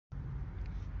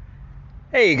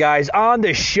Hey guys, on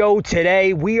the show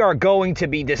today, we are going to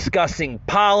be discussing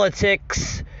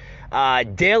politics,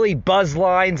 daily buzz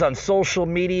lines on social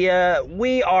media.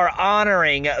 We are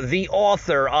honoring the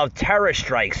author of Terror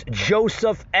Strikes,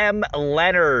 Joseph M.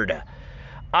 Lenard.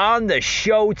 On the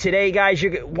show today, guys,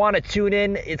 you want to tune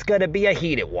in. It's going to be a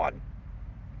heated one.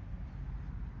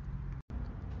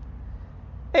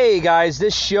 Hey guys,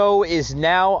 this show is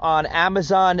now on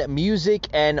Amazon Music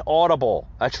and Audible.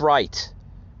 That's right.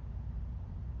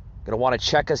 Going to want to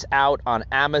check us out on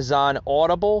Amazon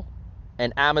Audible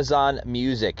and Amazon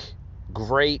Music.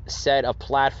 Great set of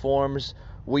platforms.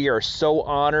 We are so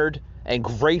honored and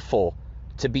grateful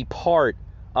to be part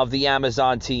of the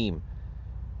Amazon team.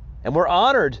 And we're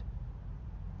honored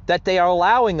that they are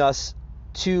allowing us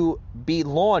to be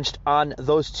launched on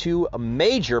those two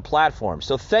major platforms.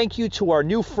 So thank you to our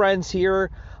new friends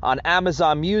here on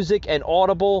Amazon Music and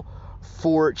Audible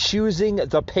for choosing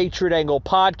the Patriot Angle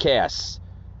podcasts.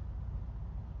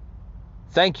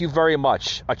 Thank you very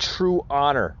much. A true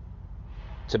honor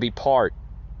to be part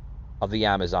of the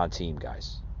Amazon team,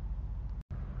 guys.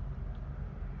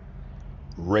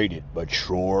 Rated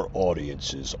mature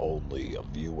audiences only.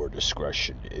 Viewer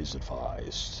discretion is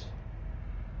advised.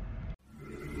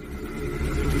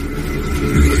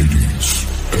 Ladies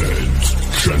and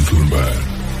gentlemen,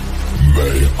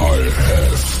 may I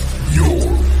have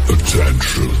your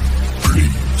attention,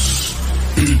 please?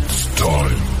 It's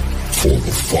time for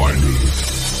the final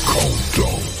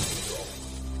countdown.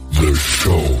 The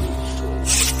show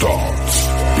starts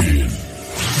in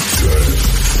 10,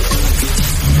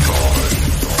 9,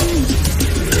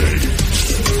 8,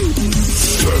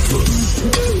 7,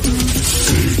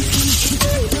 6,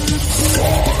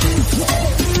 5, 4,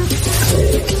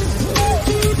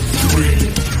 3,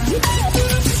 2,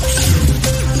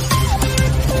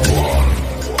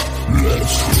 1.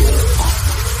 Let's rock.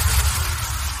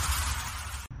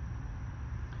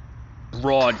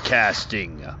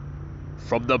 Broadcasting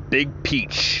from the Big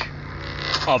Peach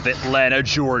of Atlanta,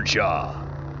 Georgia.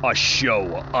 A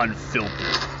show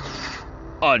unfiltered,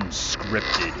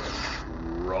 unscripted,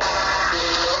 raw.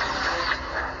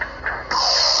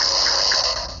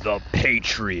 The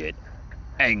Patriot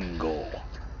Angle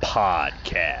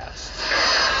Podcast.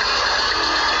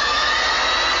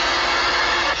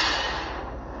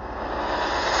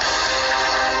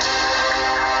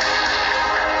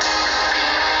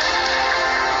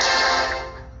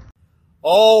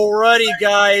 Alrighty,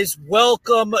 guys,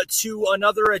 welcome to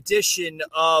another edition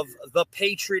of the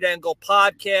Patriot Angle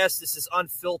Podcast. This is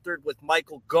Unfiltered with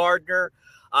Michael Gardner.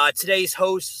 Today's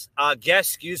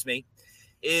guest,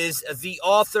 is the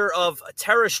author of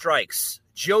Terror Strikes,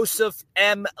 Joseph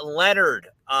M. Lenard,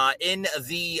 in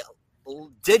the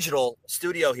digital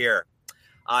studio here,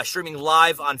 streaming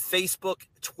live on Facebook,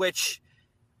 Twitch.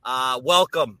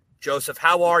 Welcome, Joseph.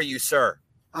 How are you, sir?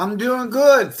 I'm doing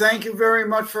good. Thank you very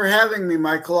much for having me,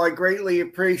 Michael. I greatly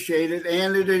appreciate it.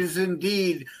 And it is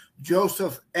indeed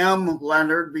Joseph M.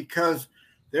 Lenard, because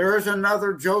there is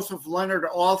another Joseph Lenard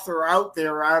author out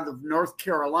there out of North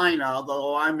Carolina,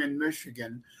 although I'm in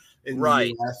Michigan in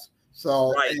the U.S.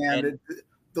 So, right. And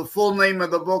the full name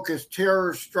of the book is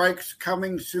Terror Strikes,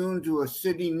 Coming Soon to a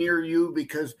City Near You,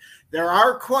 because there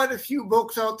are quite a few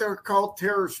books out there called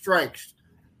Terror Strikes.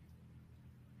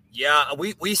 Yeah,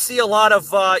 we see a lot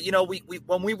of, we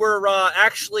when we were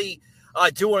actually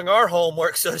doing our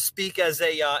homework, so to speak, as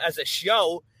a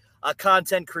show, a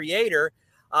content creator,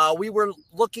 we were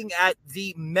looking at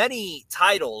the many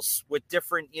titles with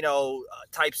different,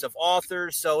 types of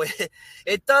authors. So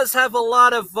it does have a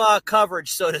lot of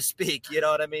coverage, so to speak. You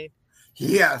know what I mean?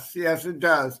 Yes, it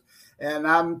does. And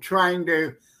I'm trying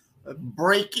to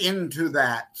break into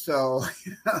that. So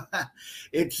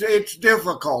it's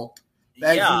difficult.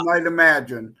 As you might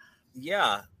imagine.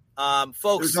 Yeah.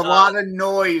 Folks. There's a lot of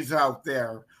noise out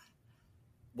there.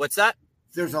 What's that?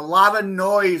 There's a lot of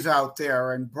noise out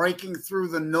there, and breaking through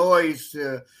the noise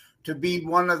to be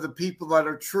one of the people that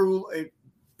are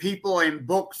people in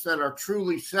books that are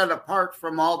truly set apart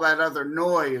from all that other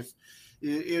noise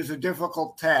is a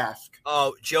difficult task.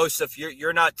 Oh, Joseph,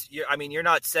 you're not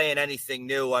saying anything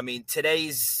new. I mean,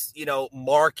 today's,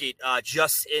 market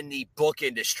just in the book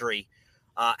industry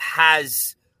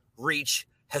has reached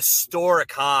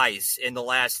historic highs in the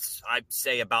last, I'd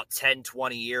say, about 10,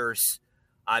 20 years.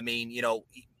 I mean,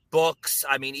 books,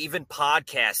 even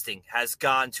podcasting has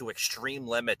gone to extreme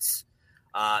limits.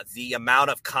 The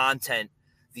amount of content,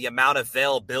 the amount of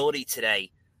availability today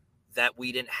that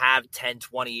we didn't have 10,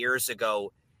 20 years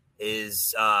ago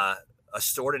is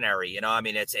extraordinary.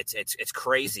 It's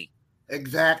crazy.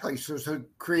 Exactly. So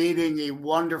creating a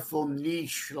wonderful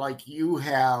niche like you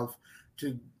have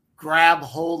to grab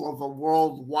hold of a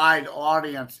worldwide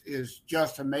audience is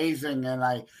just amazing, and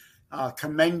I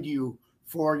commend you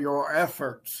for your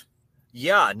efforts.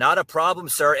 Yeah, not a problem,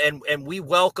 sir. And we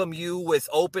welcome you with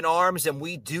open arms, and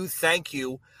we do thank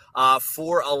you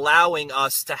for allowing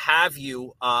us to have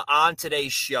you on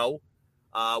today's show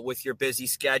with your busy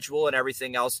schedule and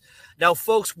everything else. Now,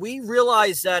 folks, we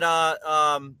realize that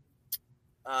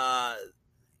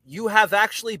you have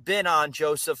actually been on,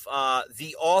 Joseph,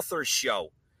 the Author's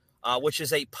Show, which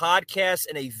is a podcast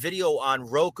and a video on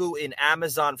Roku and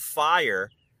Amazon Fire,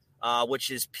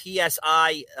 which is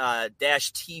PSI-TV,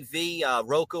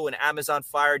 Roku and Amazon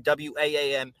Fire,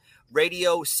 WAAM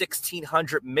Radio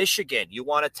 1600 Michigan. You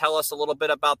want to tell us a little bit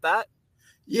about that?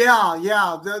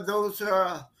 Yeah. Those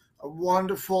are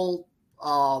wonderful.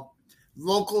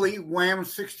 Locally, WAM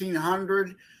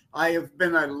 1600. I have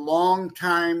been a long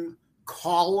time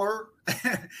caller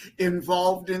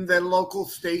involved in the local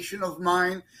station of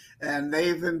mine, and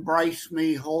they've embraced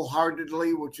me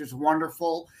wholeheartedly, which is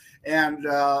wonderful. And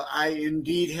I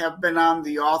indeed have been on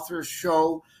the Author's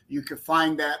Show. You can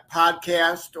find that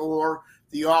podcast, or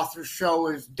the Author's Show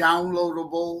is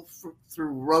downloadable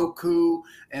through Roku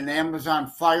and Amazon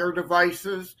Fire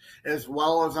devices, as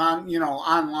well as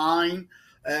online.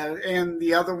 And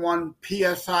the other one,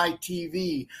 PSI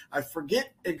TV. I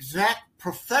forget exact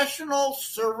Professional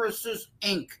Services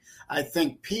Inc. I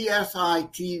think PSI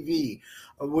TV,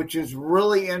 which is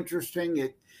really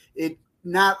interesting. It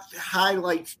not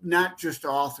highlights not just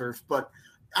authors, but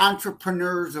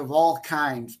entrepreneurs of all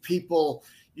kinds, people,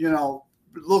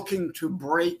 looking to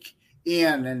break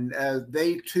in, and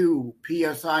they too,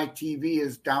 PSI TV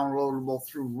is downloadable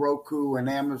through Roku and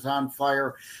Amazon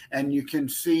Fire, and you can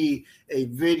see a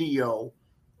video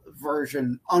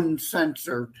version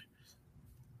uncensored.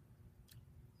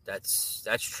 That's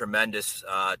tremendous,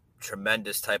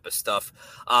 tremendous type of stuff.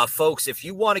 Folks, if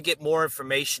you want to get more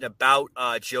information about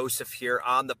Joseph here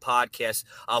on the podcast,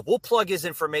 we'll plug his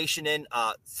information in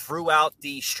throughout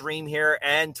the stream here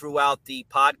and throughout the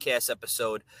podcast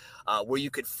episode, where you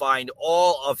could find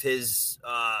all of his,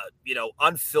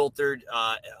 unfiltered,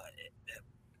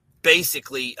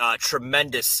 basically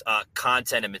tremendous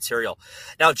content and material.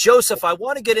 Now, Joseph, I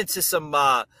want to get into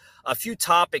a few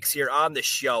topics here on the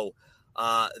show.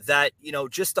 That,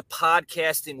 just the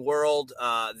podcasting world,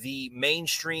 the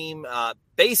mainstream,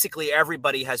 basically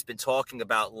everybody has been talking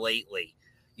about lately,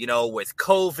 with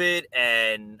COVID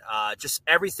and just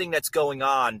everything that's going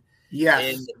on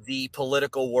in the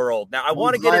political world. Now, I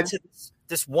want to get into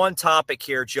this one topic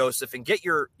here, Joseph, and get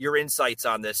your insights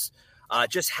on this.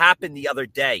 Just happened the other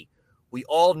day. We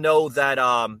all know that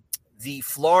the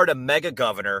Florida mega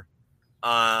governor,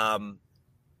 Ron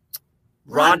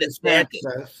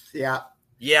DeSantis,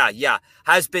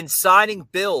 has been signing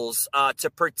bills to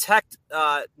protect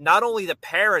not only the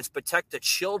parents, but protect the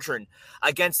children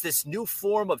against this new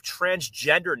form of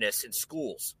transgenderness in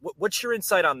schools. What's your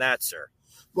insight on that, sir?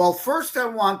 Well, first I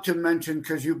want to mention,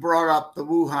 because you brought up the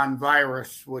Wuhan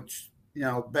virus, which,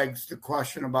 begs the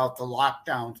question about the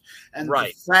lockdowns, and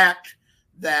the fact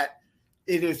that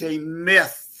it is a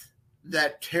myth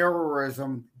that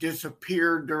terrorism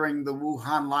disappeared during the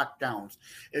Wuhan lockdowns.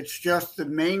 It's just the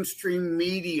mainstream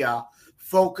media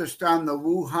focused on the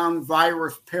Wuhan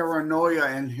virus paranoia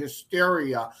and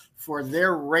hysteria for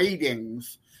their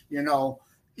ratings,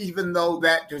 even though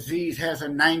that disease has a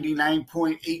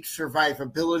 99.8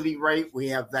 survivability rate. We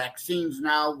have vaccines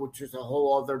now, which is a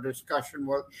whole other discussion,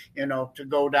 to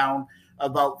go down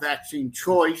about vaccine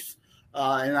choice.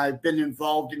 And I've been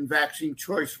involved in vaccine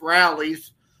choice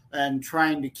rallies and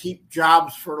trying to keep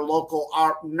jobs for local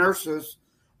nurses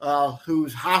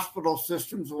whose hospital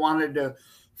systems wanted to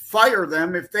fire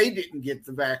them if they didn't get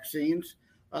the vaccines.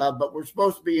 But we're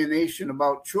supposed to be a nation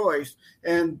about choice.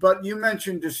 But you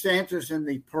mentioned DeSantis and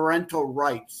the parental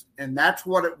rights, and that's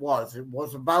what it was. It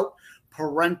was about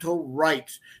parental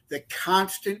rights, the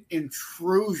constant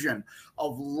intrusion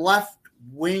of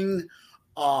left-wing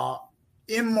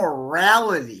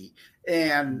immorality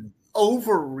and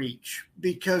overreach,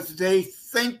 because they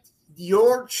think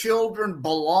your children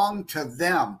belong to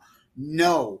them.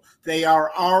 No, they are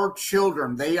our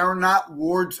children. They are not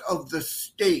wards of the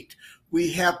state.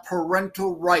 We have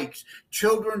parental rights.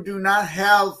 Children do not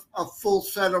have a full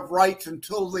set of rights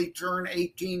until they turn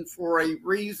 18 for a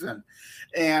reason.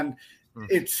 And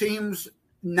it seems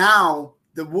now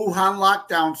the Wuhan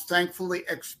lockdowns thankfully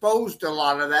exposed a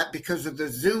lot of that, because of the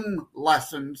Zoom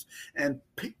lessons and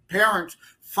parents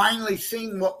finally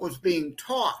seeing what was being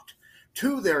taught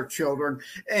to their children.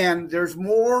 And there's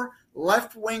more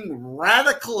left-wing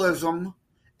radicalism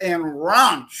and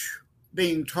raunch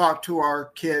being taught to our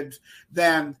kids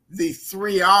than the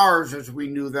 3 R's as we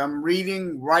knew them: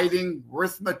 reading, writing,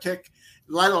 arithmetic,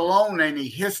 let alone any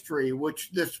history,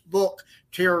 which this book,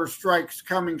 Terror Strikes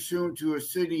Coming Soon to a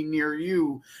City Near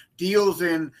You, deals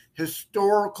in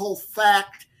historical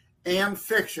fact and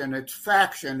fiction. It's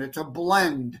faction. It's a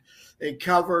blend. It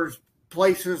covers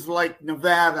places like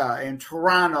Nevada and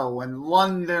Toronto and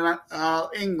London,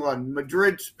 England,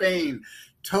 Madrid, Spain,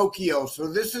 Tokyo.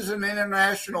 So this is an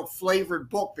international flavored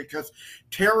book because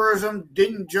terrorism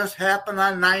didn't just happen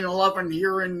on 9/11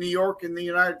 here in New York in the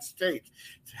United States.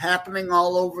 It's happening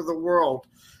all over the world.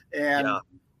 And,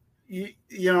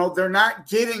 you know, they're not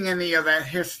getting any of that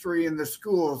history in the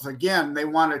schools. Again, they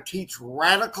want to teach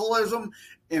radicalism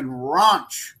and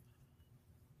raunch.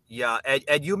 Yeah,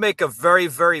 and you make a very,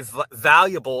 very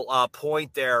valuable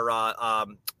point there,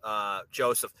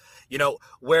 Joseph. You know,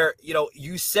 where, you know,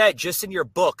 you said just in your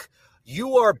book,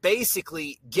 you are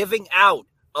basically giving out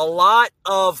a lot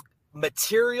of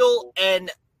material and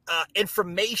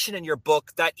information in your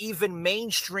book that even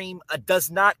mainstream does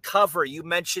not cover. You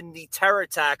mentioned the terror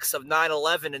attacks of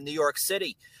 9/11 in New York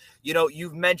City. You know,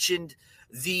 you've mentioned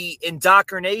the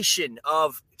indoctrination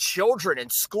of children in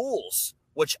schools,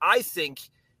 which I think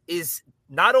is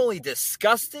not only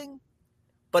disgusting,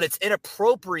 but it's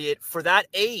inappropriate for that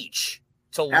age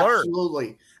to learn.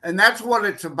 Absolutely. And that's what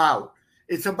it's about.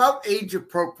 It's about age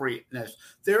appropriateness.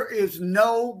 There is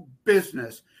no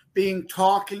business being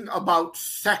talking about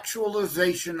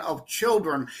sexualization of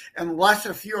children unless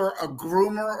if you're a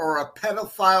groomer or a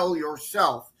pedophile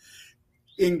yourself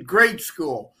in grade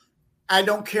school. I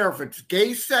don't care if it's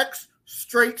gay sex,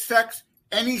 straight sex,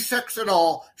 any sex at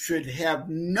all should have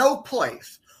no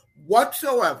place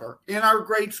whatsoever in our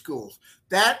grade schools.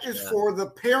 That is for the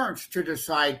parents to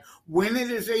decide when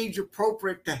it is age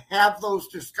appropriate to have those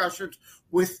discussions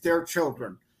with their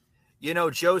children. You know,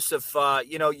 Joseph,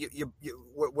 you know,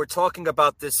 we're talking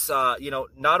about this, you know,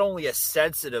 not only a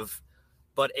sensitive,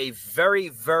 but a very,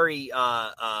 very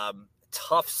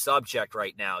tough subject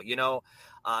right now, you know,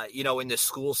 in the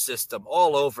school system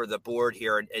all over the board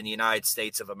here in the United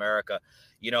States of America,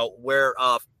 you know, where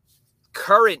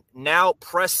current now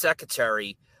press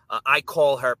secretary, I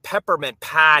call her Peppermint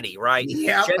Patty, right?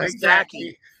 Yeah, Jen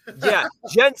exactly. Psaki,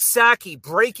 Jen Psaki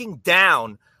breaking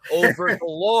down over the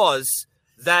laws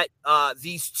that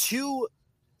these two,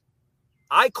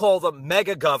 I call them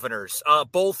mega governors,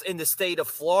 both in the state of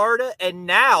Florida and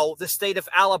now the state of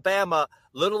Alabama,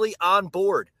 literally on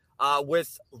board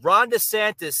with Ron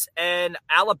DeSantis and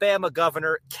Alabama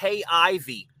Governor Kay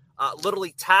Ivey,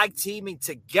 literally tag teaming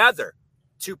together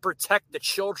to protect the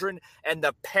children and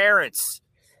the parents,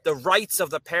 the rights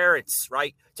of the parents,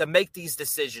 right, to make these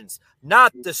decisions,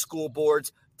 not the school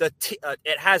boards.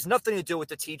 It has nothing to do with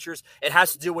the teachers. It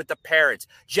has to do with the parents.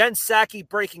 Jen Psaki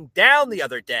breaking down the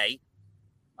other day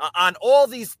on all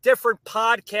these different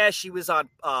podcasts. She was on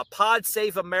Pod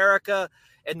Save America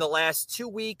in the last 2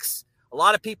 weeks. A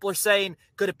lot of people are saying,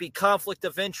 could it be conflict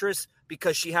of interest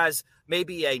because she has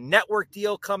maybe a network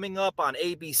deal coming up on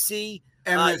ABC?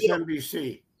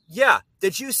 MSNBC. Yeah.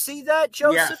 Did you see that,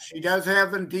 Joseph? Yes, she does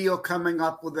have a deal coming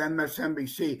up with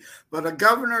MSNBC. But a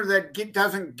governor that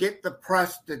doesn't get the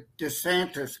press that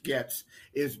DeSantis gets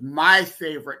is my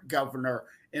favorite governor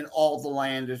in all the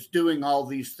land, is doing all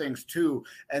these things too.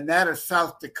 And that is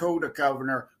South Dakota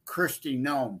Governor Kristi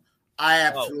Noem. I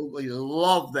absolutely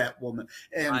love that woman.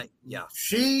 And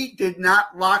she did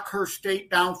not lock her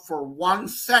state down for 1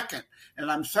 second.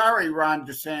 And I'm sorry, Ron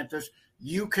DeSantis,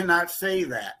 you cannot say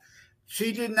that.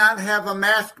 She did not have a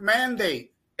mask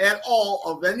mandate at all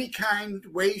of any kind,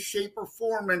 way, shape, or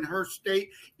form in her state,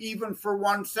 even for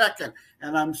 1 second.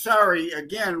 And I'm sorry,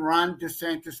 again, Ron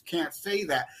DeSantis can't say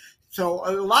that. So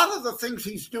a lot of the things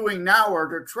he's doing now are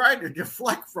to try to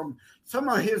deflect from some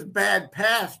of his bad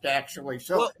past, actually.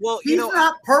 So he's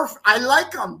not perfect. I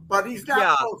like him, but he's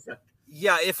not perfect.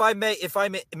 Yeah, if I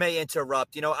may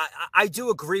interrupt, you know, I do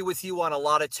agree with you on a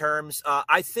lot of terms.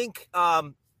 I think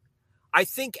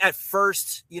at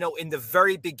first, you know, in the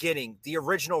very beginning, the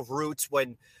original roots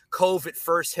when COVID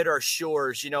first hit our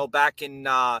shores, you know, back in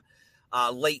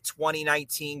late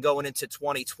 2019 going into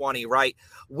 2020, right?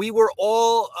 We were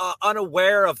all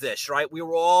unaware of this, right? We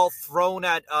were all thrown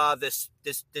at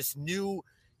this new,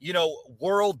 you know,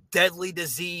 world deadly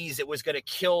disease. It was going to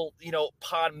kill, you know,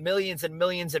 upon millions and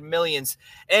millions and millions.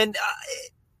 And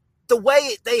the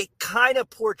way they kind of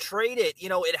portrayed it, you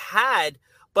know, it had,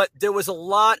 but there was a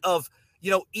lot of,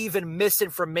 you know, even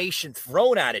misinformation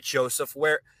thrown at it, Joseph,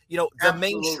 where, you know, the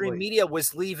mainstream media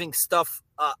was leaving stuff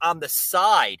on the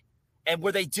side. And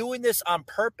were they doing this on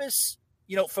purpose,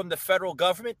 you know, from the federal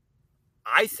government?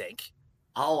 I think.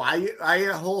 Oh, I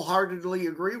wholeheartedly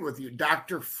agree with you.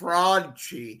 Dr.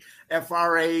 Fraudci,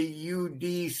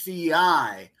 Fraudci.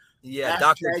 Yeah,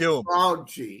 Dr. Hashtag Doom.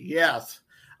 Fraudci. Yes.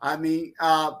 I mean,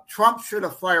 Trump should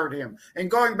have fired him.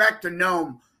 And going back to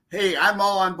Nome, hey, I'm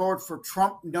all on board for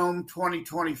Trump Nome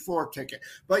 2024 ticket.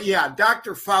 But yeah,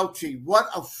 Dr. Fauci, what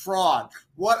a fraud.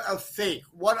 What a fake.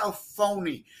 What a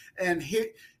phony. And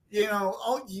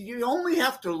you only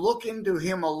have to look into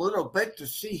him a little bit to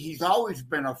see he's always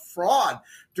been a fraud.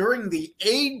 During the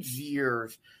AIDS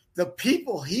years, the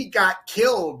people he got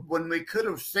killed when we could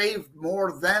have saved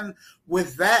more than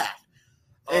with that.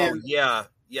 Oh, yeah.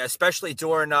 Yeah, especially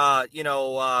during,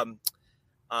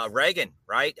 Reagan,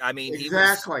 right? I mean,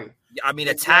 exactly.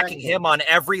 Attacking him on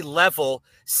every level.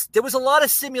 There was a lot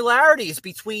of similarities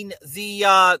between the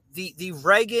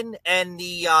Reagan and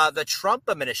the Trump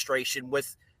administration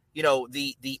with,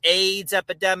 the AIDS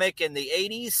epidemic in the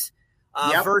 80s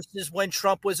versus when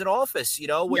Trump was in office,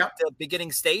 with the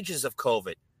beginning stages of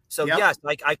COVID. So, yes,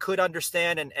 I could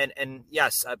understand. And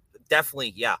yes,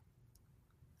 definitely. Yeah.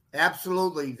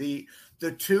 Absolutely.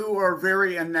 The two are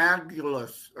very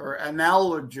analogous, or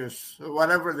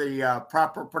whatever the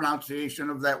proper pronunciation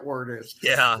of that word is.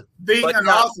 Yeah. Being an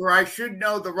author, I should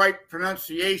know the right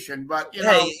pronunciation, but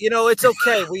it's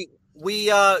okay.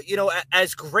 We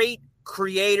as great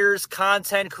creators,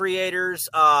 content creators,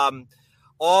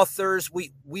 authors,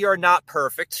 we are not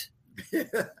perfect.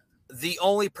 The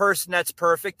only person that's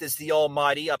perfect is the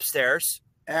Almighty upstairs.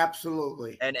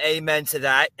 Absolutely. And amen to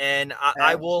that. And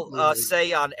I will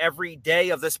say on every day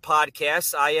of this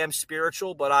podcast, I am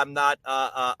spiritual, but I'm not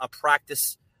a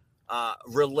practice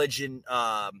religion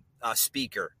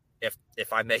speaker,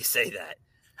 if I may say that.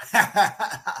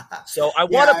 So I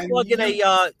want to plug in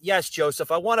yes,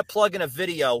 Joseph, I want to plug in a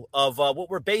video of what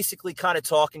we're basically kind of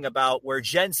talking about, where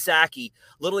Jen Psaki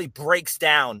literally breaks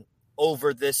down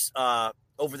over this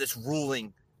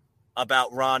ruling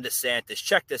about Ron DeSantis.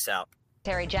 Check this out.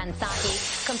 Secretary Jen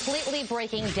Psaki completely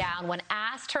breaking down when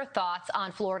asked her thoughts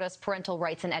on Florida's parental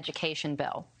rights and education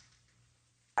bill.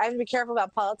 I have to be careful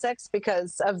about politics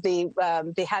because of the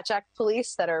Hatch Act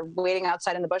police that are waiting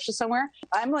outside in the bushes somewhere.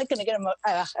 I'm going to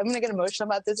get emotional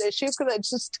about this issue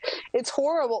because it's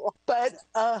horrible. But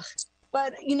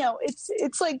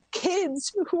it's like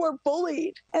kids who are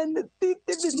bullied, and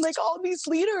like all these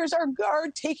leaders are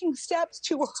taking steps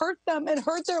to hurt them and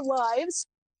hurt their lives.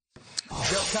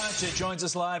 Joe Concha joins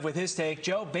us live with his take.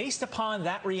 Joe, based upon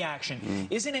that reaction,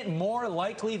 isn't it more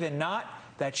likely than not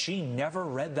that she never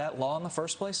read that law in the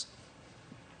first place?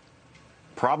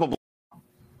 Probably.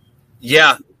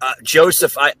 Yeah,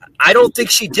 Joseph, I don't think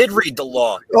she did read the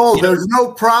law. Oh, there's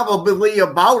no probability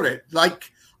about it. Like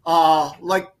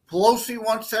Pelosi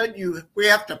once said, we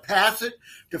have to pass it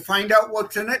to find out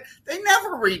what's in it. They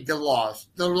never read the laws.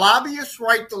 The lobbyists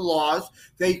write the laws.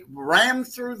 They ram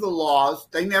through the laws.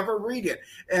 They never read it.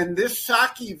 And this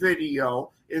Psaki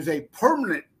video is a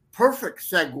perfect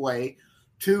segue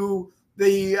to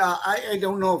the, I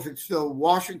don't know if it's the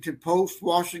Washington Post,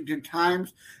 Washington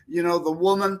Times, the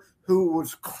woman who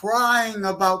was crying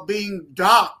about being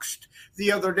doxxed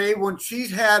the other day when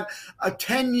she's had a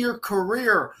 10-year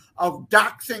career of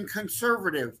doxing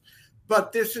conservatives.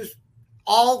 But this is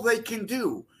all they can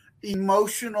do.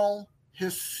 Emotional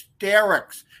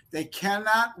hysterics. They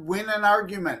cannot win an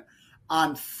argument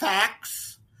on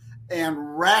facts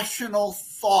and rational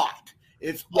thought.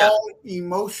 It's all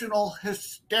emotional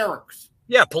hysterics.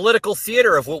 Yeah, political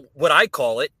theater of what I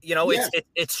call it.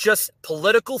 It's just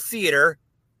political theater.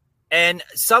 And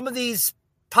some of these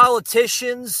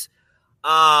politicians,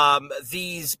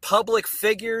 these public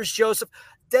figures, Joseph,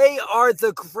 they are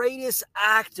the greatest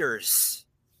actors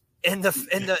in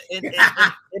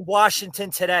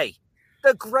Washington today.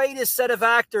 The greatest set of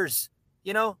actors,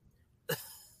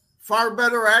 Far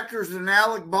better actors than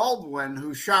Alec Baldwin,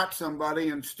 who shot somebody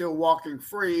and still walking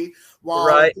free,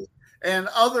 and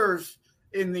others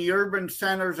in the urban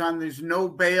centers on these no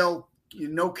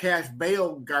cash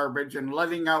bail garbage and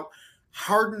letting out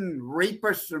hardened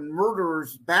rapists and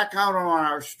murderers back out on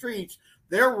our streets.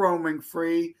 They're roaming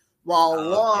free, while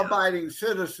law-abiding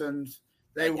citizens,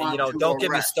 they want to don't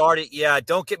get me started. Yeah,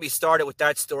 don't get me started with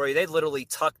that story. They literally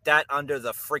tucked that under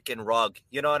the freaking rug.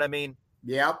 You know what I mean?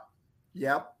 Yep.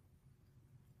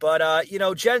 But,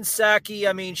 Jen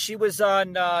Psaki, she was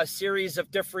on a series of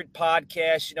different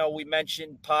podcasts. We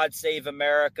mentioned Pod Save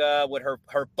America with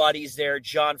her buddies there,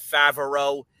 John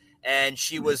Favreau. And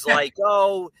she was like,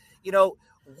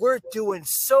 we're doing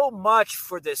so much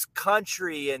for this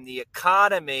country and the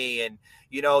economy. And,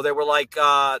 they were like,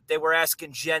 they were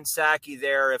asking Jen Psaki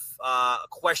there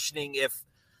questioning if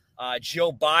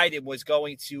Joe Biden was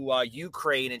going to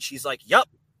Ukraine. And she's like, yep,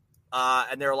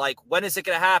 and they're like, when is it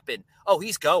going to happen? Oh,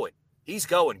 he's going. He's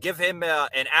going. Give him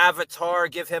an avatar,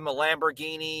 give him a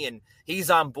Lamborghini, and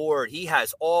he's on board. He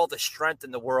has all the strength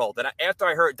in the world. And after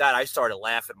I heard that, I started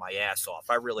laughing my ass off.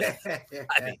 I really, I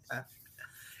mean,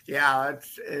 yeah,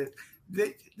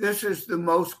 this is the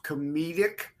most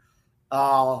comedic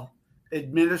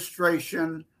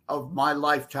administration of my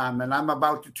lifetime, and I'm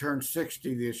about to turn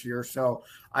 60 this year. So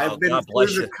I've been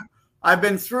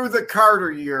through the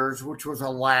Carter years, which was a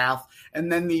laugh,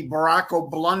 and then the Barack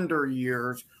Obama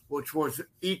years, which was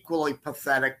equally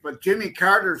pathetic. But Jimmy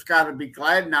Carter's got to be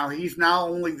glad now. He's now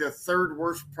only the third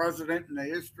worst president in the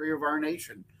history of our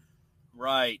nation.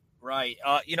 Right.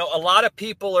 You know, a lot of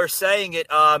people are saying it,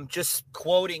 just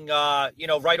quoting,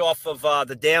 right off of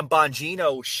the Dan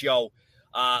Bongino show,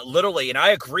 literally. And I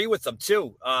agree with them,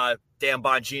 too, Dan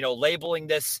Bongino, labeling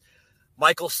this,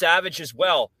 Michael Savage as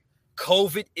well.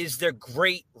 COVID is their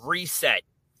great reset.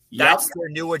 That's their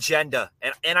new agenda.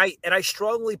 And I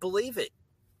strongly believe it,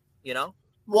 you know?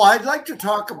 Well, I'd like to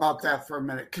talk about that for a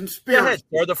minute. Conspiracy. Go ahead,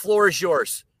 sir. The floor is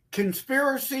yours.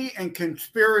 Conspiracy and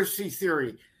conspiracy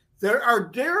theory. There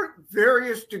are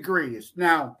various degrees.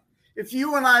 Now, if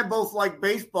you and I both like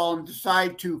baseball and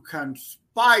decide to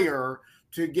conspire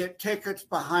to get tickets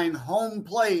behind home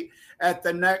plate at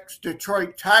the next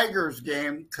Detroit Tigers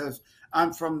game, because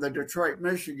I'm from the Detroit,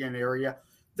 Michigan area,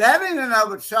 that in and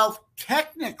of itself,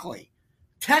 technically,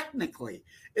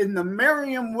 in the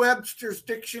Merriam-Webster's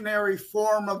dictionary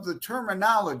form of the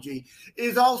terminology,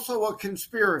 is also a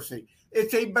conspiracy.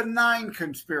 It's a benign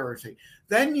conspiracy.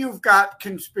 Then you've got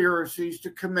conspiracies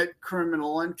to commit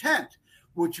criminal intent,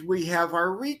 which we have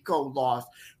our RICO laws.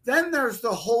 Then there's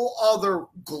the whole other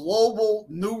global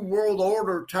New World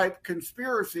Order type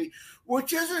conspiracy,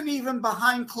 which isn't even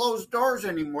behind closed doors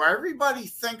anymore. Everybody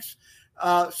thinks,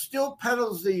 still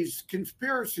peddles these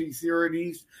conspiracy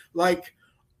theories like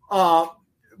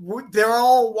they're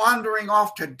all wandering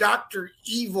off to Dr.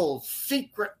 Evil's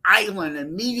secret island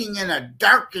and meeting in a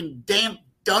dark and damp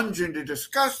dungeon to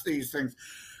discuss these things.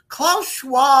 Klaus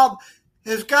Schwab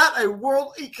has got a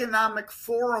World Economic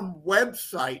Forum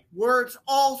website where it's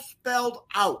all spelled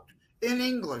out in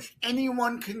English.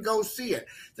 Anyone can go see it.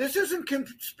 This isn't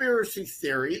conspiracy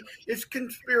theory. It's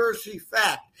conspiracy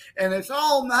fact. And it's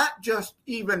all not just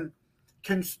even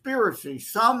conspiracy.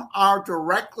 Some are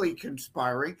directly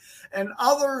conspiring, and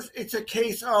others, it's a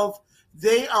case of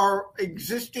they are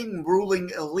existing ruling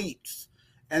elites.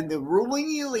 And the ruling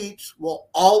elites will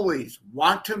always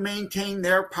want to maintain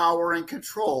their power and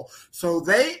control. So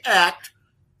they act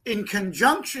in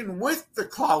conjunction with the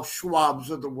Klaus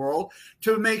Schwabs of the world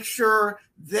to make sure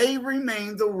they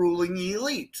remain the ruling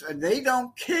elites. And they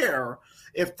don't care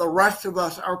if the rest of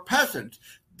us are peasants.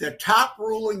 The top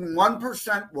ruling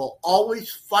 1% will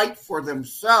always fight for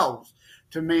themselves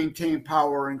to maintain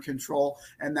power and control.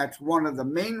 And that's one of the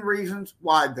main reasons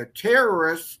why the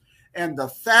terrorists and the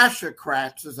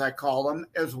fascocrats, as I call them,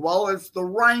 as well as the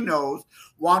rhinos,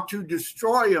 want to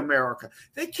destroy America.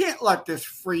 They can't let this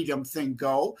freedom thing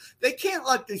go. They can't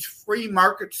let this free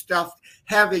market stuff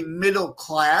have a middle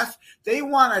class. They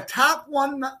want a top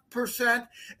 1%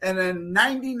 and a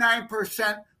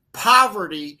 99%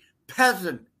 poverty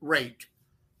peasant rate.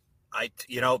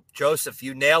 Joseph,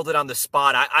 you nailed it on the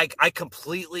spot. I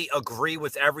completely agree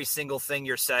with every single thing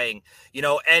you're saying,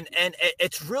 and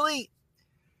it's really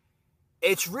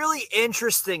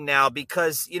interesting now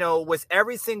because, with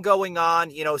everything going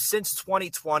on, since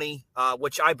 2020,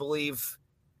 which I believe,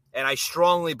 and I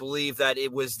strongly believe that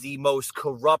it was the most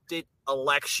corrupted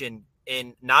election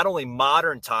in not only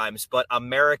modern times, but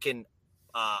American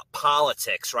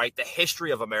politics, right? The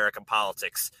history of American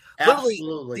politics. Absolutely.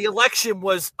 Literally, the election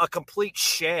was a complete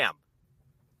sham,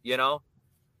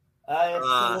 I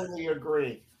absolutely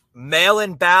agree.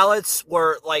 Mail-in ballots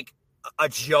were like a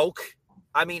joke.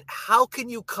 I mean, how can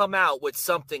you come out with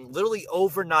something literally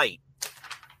overnight?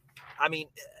 I mean,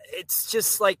 it's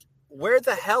just like, where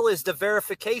the hell is the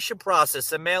verification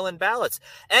process of mail-in ballots?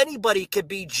 Anybody could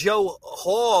be Joe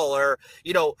Hall or,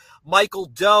 Michael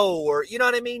Doe or, you know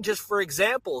what I mean? Just for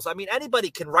examples. I mean,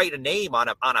 anybody can write a name on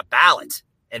a ballot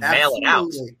and mail it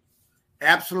out.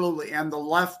 Absolutely. And the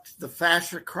left, the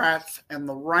fascocrats and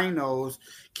the rhinos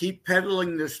keep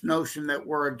peddling this notion that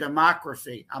we're a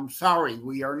democracy. I'm sorry,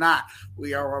 we are not.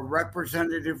 We are a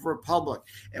representative republic,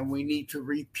 and we need to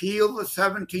repeal the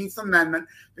 17th Amendment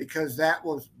because that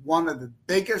was one of the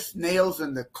biggest nails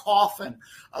in the coffin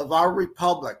of our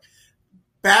republic,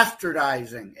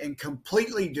 bastardizing and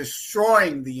completely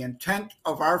destroying the intent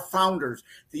of our founders,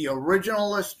 the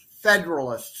originalist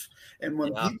Federalists. And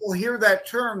when people hear that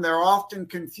term, they're often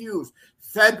confused.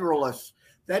 Federalists,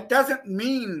 that doesn't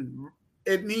mean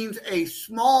It means a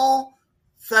small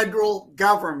federal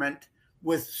government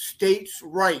with states'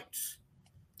 rights.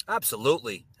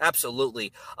 Absolutely.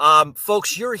 Absolutely.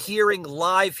 Folks, you're hearing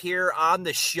live here on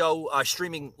the show,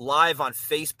 streaming live on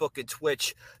Facebook and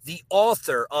Twitch, the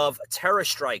author of Terror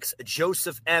Strikes,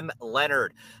 Joseph M.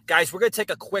 Lenard. Guys, we're going to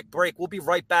take a quick break. We'll be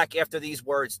right back after these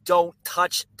words. Don't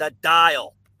touch the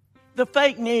dial. The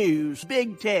fake news,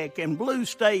 big tech, and blue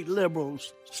state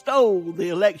liberals stole the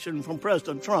election from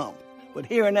President Trump. But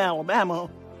here in Alabama,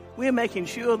 we're making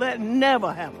sure that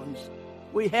never happens.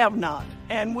 We have not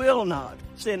and will not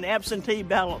send absentee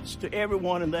ballots to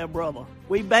everyone and their brother.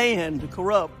 We banned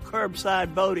corrupt curbside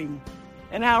voting,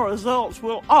 and our results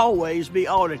will always be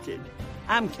audited.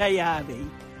 I'm KIV.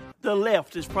 The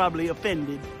left is probably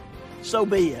offended. So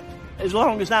be it. As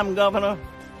long as I'm governor,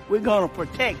 we're going to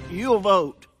protect your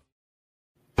vote.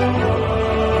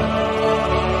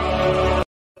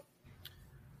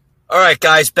 All right,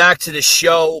 guys, back to the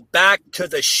show. Back to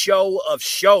the show of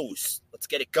shows. Let's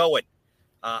get it going.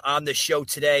 On the show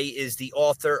today is the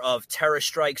author of Terror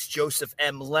Strikes, Joseph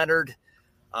M. Lenard.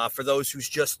 For those who's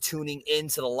just tuning in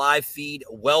to the live feed,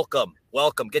 welcome.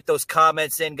 Welcome. Get those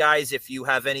comments in, guys. If you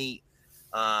have any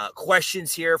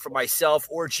questions here for myself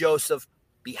or Joseph,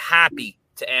 be happy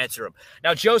to answer them.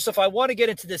 Now, Joseph, I want to get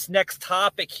into this next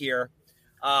topic here.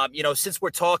 Since we're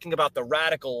talking about the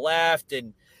radical left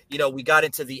and, we got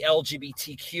into the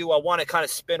LGBTQ, I want to kind of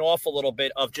spin off a little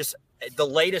bit of just the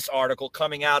latest article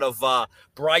coming out of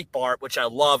Breitbart, which I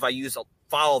love. I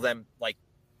follow them like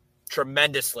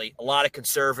tremendously. A lot of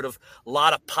conservative, a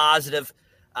lot of positive,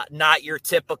 not your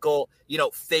typical,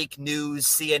 fake news,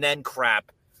 CNN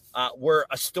crap. Where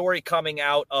a story coming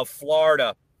out of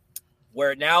Florida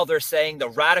where now they're saying the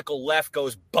radical left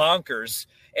goes bonkers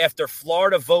after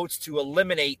Florida votes to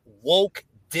eliminate woke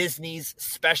Disney's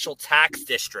special tax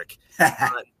district.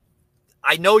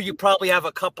 I know you probably have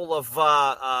a couple of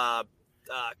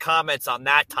comments on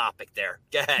that topic there.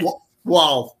 Go ahead.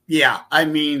 Well, yeah. I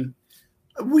mean,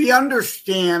 we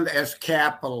understand as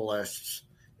capitalists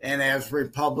and as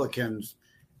Republicans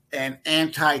and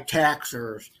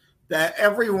anti-taxers that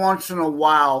every once in a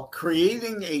while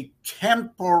creating a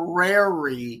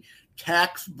temporary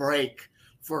tax break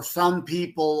for some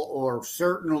people or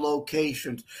certain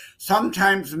locations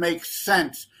sometimes makes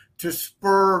sense to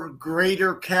spur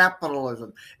greater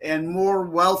capitalism and more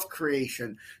wealth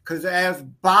creation. Because as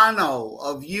Bono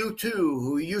of U2,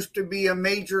 who used to be a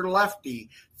major lefty,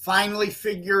 finally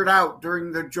figured out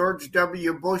during the George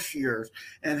W. Bush years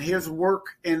and his work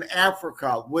in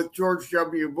Africa with George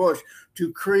W. Bush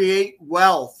to create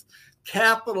wealth,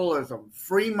 capitalism,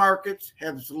 free markets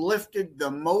have lifted the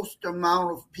most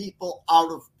amount of people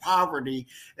out of poverty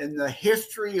in the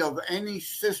history of any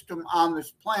system on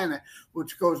this planet,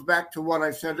 which goes back to what I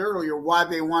said earlier, why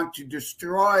they want to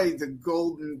destroy the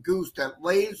golden goose that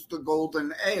lays the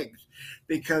golden eggs,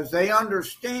 because they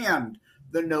understand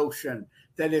the notion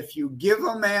that if you give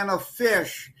a man a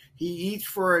fish, he eats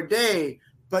for a day,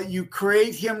 but you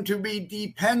create him to be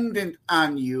dependent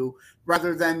on you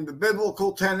rather than the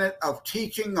biblical tenet of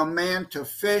teaching a man to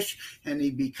fish and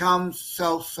he becomes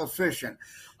self-sufficient.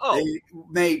 They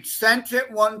made sense at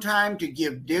one time to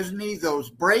give Disney those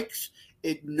breaks.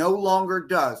 It no longer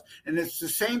does. And it's the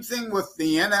same thing with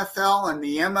the NFL and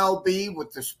the MLB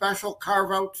with the special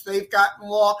carve-outs they've got in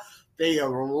law. They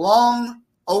are long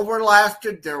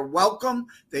overlasted. They're welcome.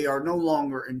 They are no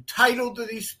longer entitled to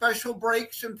these special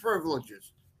breaks and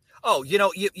privileges. Oh,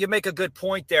 you make a good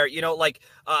point there.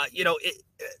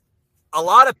 A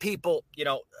lot of people,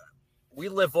 we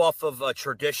live off of a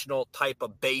traditional type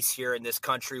of base here in this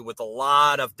country with a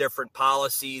lot of different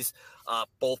policies,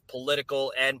 both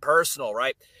political and personal,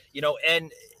 right?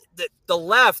 And the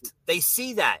left, they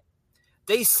see that.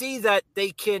 They see that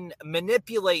they can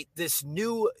manipulate this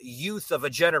new youth of a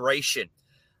generation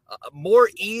more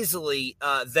easily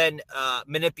than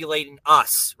manipulating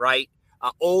us, right?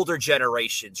 Older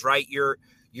generations, right? Your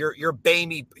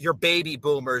baby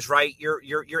boomers, right? Your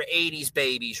 80s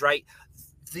babies, right?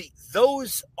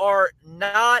 Those are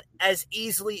not as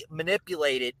easily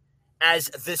manipulated as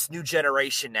this new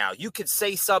generation now. You could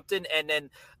say something and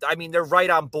then, they're right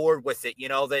on board with it.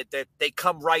 That they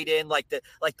come right in like the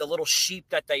little sheep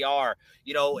that they are,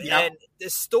 Yep. And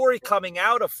this story coming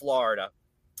out of Florida,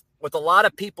 what a lot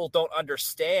of people don't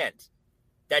understand,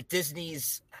 that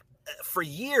Disney's for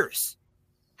years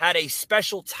had a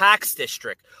special tax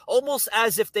district, almost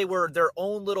as if they were their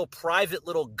own little private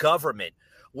little government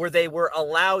where they were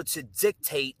allowed to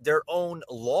dictate their own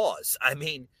laws.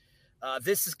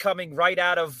 This is coming right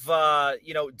out of,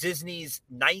 Disney's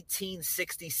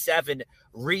 1967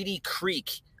 Reedy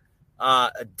Creek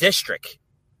district.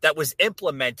 that was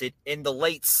implemented in the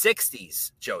late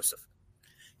 60s, Joseph.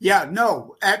 Yeah,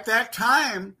 no, at that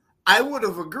time, I would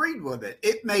have agreed with it.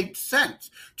 It made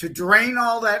sense to drain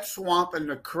all that swamp and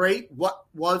to create what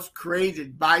was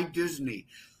created by Disney.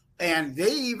 And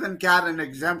they even got an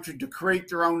exemption to create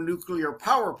their own nuclear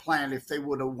power plant if they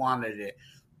would have wanted it.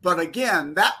 But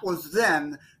again, that was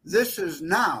then, this is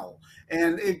now.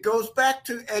 And it goes back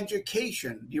to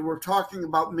education. You were talking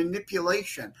about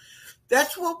manipulation.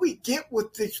 That's what we get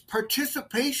with this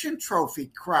participation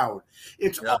trophy crowd.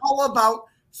 It's all about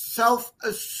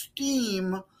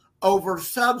self-esteem over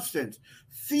substance.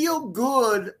 Feel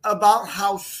good about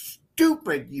how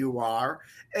stupid you are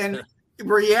and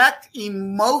react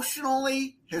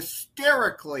emotionally,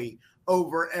 hysterically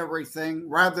over everything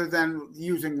rather than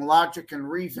using logic and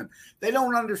reason. They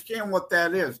don't understand what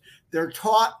that is. They're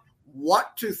taught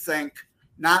what to think,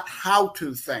 not how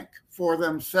to think for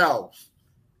themselves.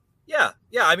 Yeah.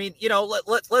 I mean,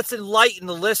 let's enlighten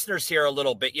the listeners here a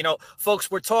little bit.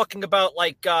 Folks, we're talking about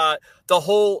like the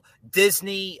whole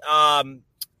Disney, Ron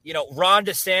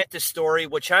DeSantis story,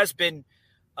 which has been,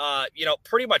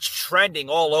 pretty much trending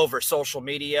all over social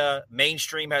media.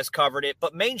 Mainstream has covered it,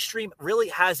 but mainstream really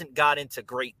hasn't got into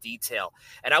great detail.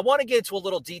 And I want to get into a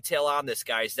little detail on this,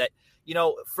 guys, that,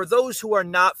 for those who are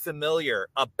not familiar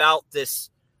about this,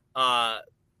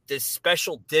 this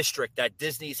special district that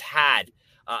Disney's had,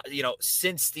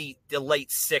 since the late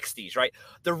 60s, right?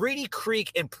 The Reedy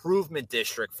Creek Improvement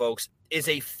District, folks, is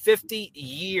a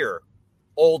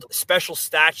 50-year-old special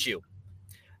statute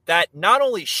that not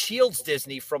only shields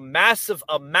Disney from massive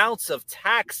amounts of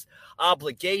tax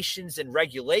obligations and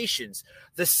regulations,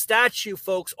 the statute,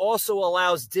 folks, also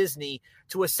allows Disney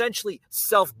to essentially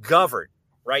self-govern,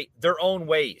 right, their own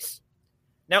ways.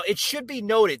 Now, it should be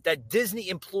noted that Disney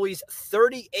employs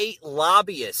 38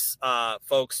 lobbyists,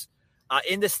 folks,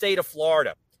 in the state of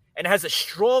Florida, and has a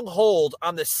strong hold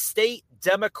on the state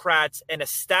Democrats and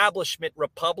establishment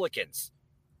Republicans.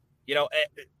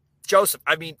 Joseph,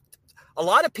 I mean, a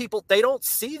lot of people, they don't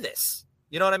see this.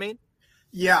 You know what I mean?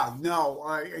 Yeah,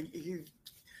 no.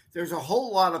 There's a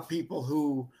whole lot of people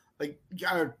who,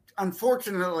 are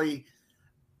unfortunately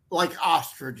like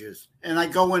ostriches. And I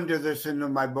go into this into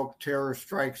my book, Terror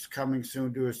Strikes Coming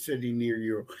Soon to a City Near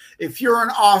You. If you're an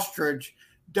ostrich,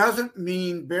 doesn't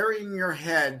mean burying your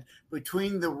head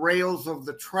between the rails of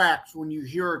the tracks when you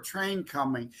hear a train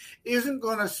coming isn't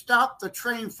going to stop the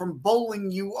train from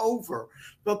bowling you over.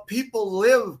 But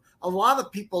a lot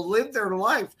of people live their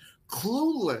life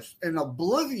clueless and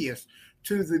oblivious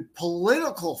to the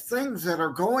political things that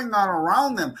are going on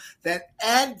around them that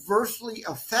adversely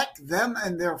affect them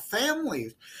and their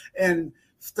families. And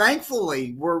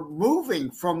thankfully, we're moving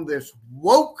from this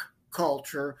woke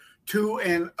culture to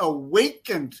an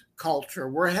awakened culture.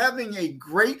 We're having a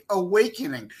great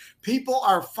awakening. People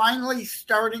are finally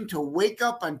starting to wake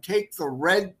up and take the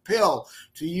red pill,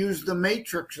 to use the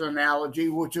Matrix analogy,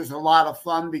 which is a lot of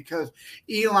fun because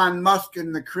Elon Musk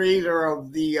and the creator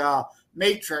of the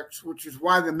Matrix, which is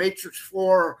why the Matrix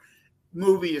 4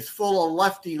 movie is full of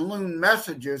lefty loon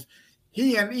messages.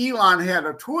 He and Elon had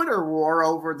a Twitter war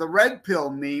over the red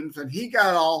pill memes, and he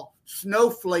got all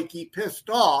snowflakey pissed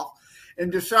off and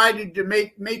decided to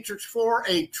make Matrix 4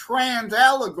 a trans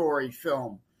allegory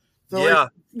film. So if you've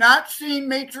not seen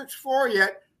Matrix 4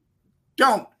 yet,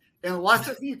 don't, unless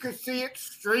if you could see it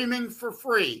streaming for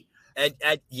free.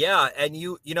 And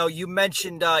you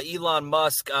mentioned Elon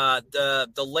Musk.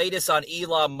 The latest on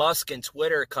Elon Musk and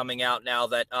Twitter coming out now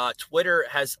that Twitter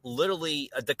has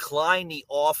literally declined the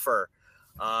offer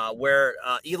where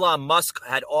Elon Musk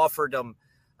had offered him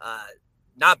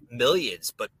not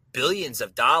millions but billions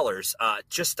of dollars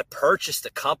just to purchase the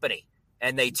company,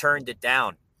 and they turned it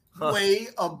down. Way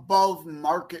above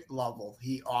market level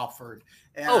he offered.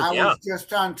 And I was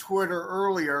just on Twitter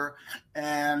earlier,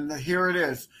 and here it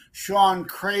is. Sean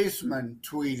Kreisman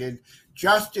tweeted,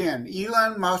 just in,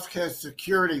 Elon Musk has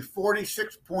secured a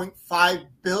 $46.5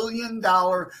 billion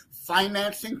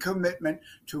financing commitment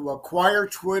to acquire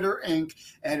Twitter Inc.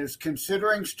 and is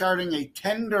considering starting a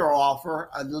tender offer,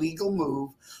 a legal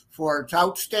move, for its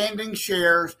outstanding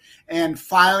shares and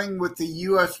filing with the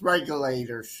U.S.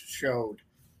 regulators showed.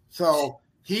 So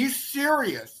he's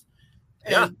serious.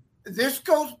 And this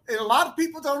goes, a lot of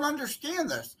people don't understand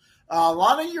this. A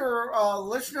lot of your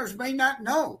listeners may not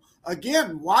know.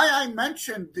 Again, why I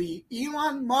mentioned the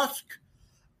Elon Musk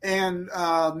and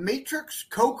Matrix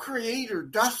co-creator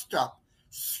dust up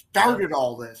started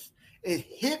all this. It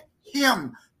hit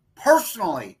him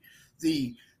personally.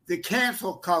 The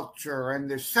cancel culture and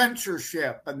the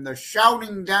censorship and the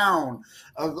shouting down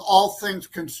of all things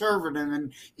conservative.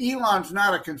 And Elon's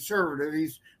not a conservative.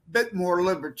 He's bit more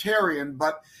libertarian,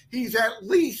 but he's at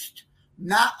least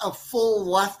not a full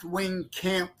left-wing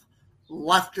camp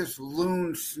leftist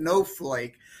loon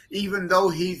snowflake, even though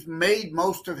he's made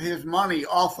most of his money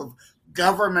off of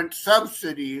government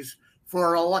subsidies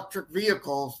for electric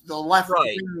vehicles, the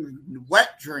left-wing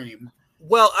wet dream.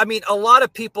 Well, I mean, a lot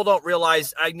of people don't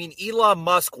realize, I mean, Elon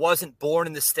Musk wasn't born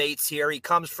in the States here. He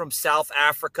comes from South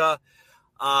Africa.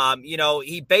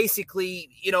 He basically,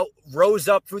 rose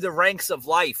up through the ranks of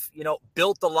life,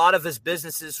 built a lot of his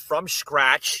businesses from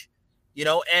scratch,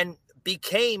 and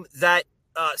became that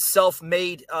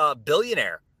self-made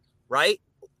billionaire, right?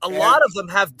 A lot of them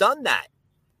have done that.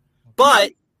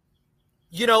 But,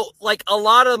 like a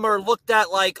lot of them are looked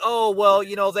at like, oh, well,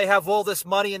 they have all this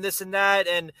money and this and that.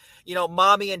 And,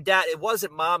 mommy and dad, it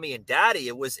wasn't mommy and daddy.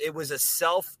 It was a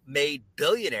self-made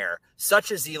billionaire,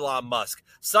 such as Elon Musk,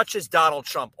 such as Donald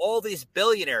Trump, all these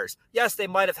billionaires. Yes, they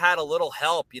might have had a little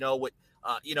help, with,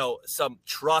 some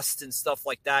trust and stuff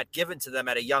like that given to them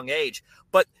at a young age,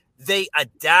 but they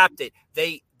adapted.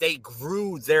 They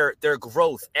grew their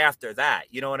growth after that.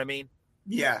 You know what I mean?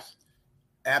 Yes,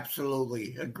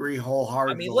 absolutely. Agree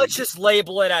wholeheartedly. I mean, let's just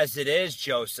label it as it is,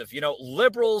 Joseph.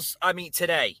 Liberals,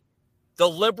 today, the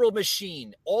liberal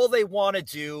machine, all they want to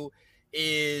do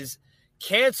is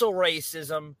cancel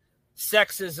racism,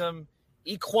 sexism,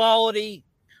 equality,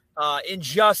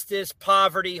 injustice,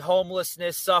 poverty,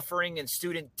 homelessness, suffering, and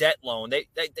student debt loan.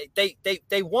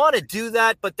 They want to do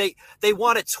that, but they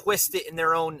want to twist it in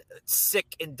their own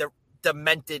sick and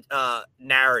demented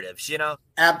narratives,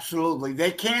 Absolutely.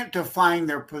 They can't define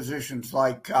their positions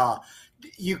like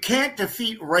you can't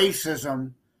defeat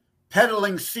racism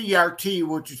peddling CRT,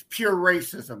 which is pure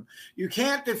racism. You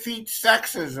can't defeat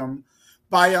sexism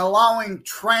by allowing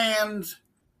trans,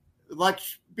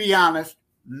 let's be honest,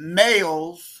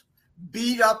 males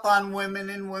beat up on women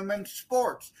in women's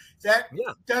sports.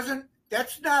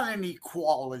 That's not an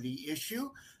equality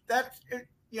issue.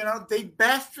 They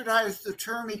bastardized the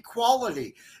term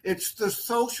equality. It's the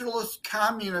socialist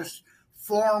communist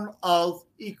form of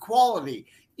equality,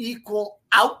 equal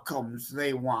outcomes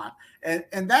they want.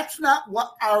 And that's not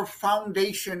what our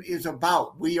foundation is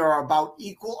about. We are about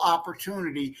equal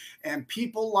opportunity, and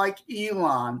people like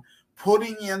Elon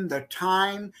putting in the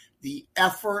time, the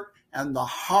effort, and the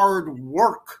hard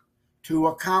work to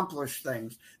accomplish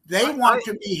things. They want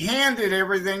to be handed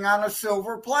everything on a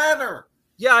silver platter.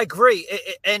 Yeah, I agree.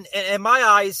 And in my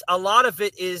eyes, a lot of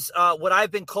it is what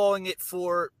I've been calling it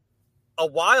for a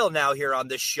while now here on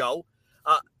this show.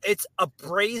 It's a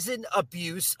brazen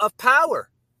abuse of power.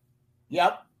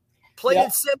 Yep. Plain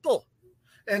and simple.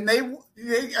 And they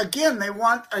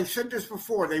want, I said this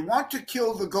before, they want to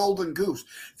kill the golden goose.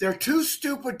 They're too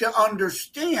stupid to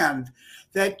understand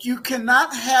that you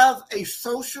cannot have a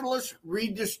socialist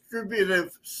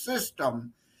redistributive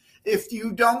system if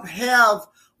you don't have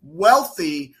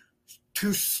wealthy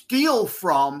to steal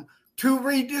from to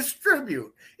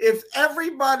redistribute. If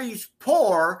everybody's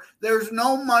poor, there's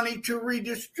no money to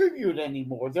redistribute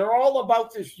anymore. They're all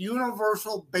about this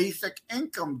universal basic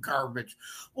income garbage.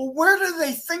 Well, where do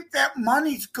they think that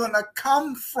money's going to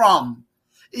come from?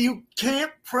 You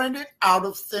can't print it out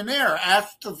of thin air.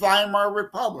 Ask the Weimar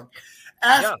Republic.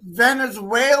 Ask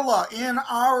Venezuela in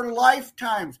our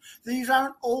lifetimes. These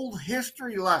aren't old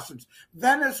history lessons.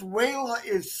 Venezuela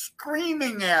is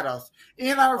screaming at us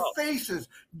in our faces.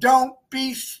 Don't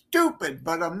be stupid.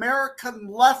 But American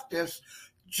leftists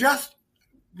just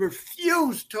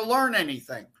refuse to learn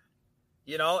anything.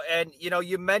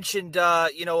 You mentioned, a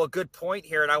good point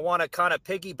here, and I want to kind of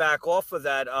piggyback off of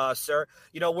that, sir.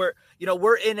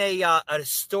 We're in a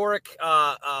historic,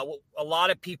 a lot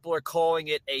of people are calling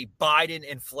it a Biden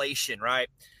inflation, right?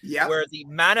 Yeah. Where the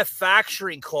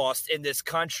manufacturing cost in this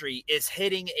country is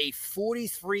hitting a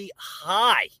 43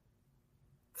 high.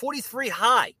 43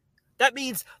 high. That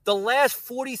means the last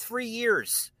 43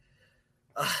 years,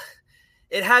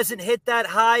 it hasn't hit that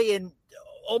high in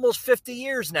almost 50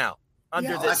 years now.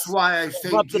 Under this that's why I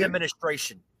say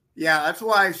administration. Yeah, that's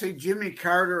why I say Jimmy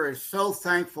Carter is so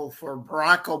thankful for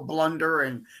Barack Blunder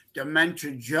and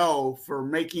Dementia Joe for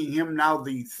making him now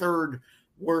the third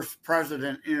worst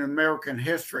president in American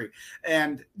history.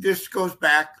 And this goes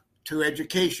back to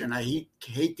education. I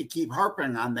hate to keep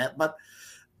harping on that, but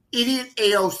idiot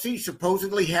AOC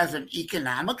supposedly has an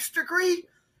economics degree.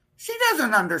 She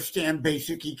doesn't understand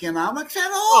basic economics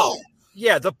at all. Oh.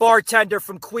 Yeah, the bartender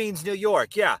from Queens, New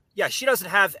York. Yeah, she doesn't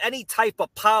have any type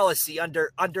of policy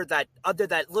under that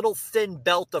little thin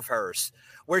belt of hers,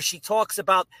 where she talks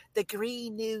about the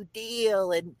Green New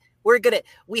Deal and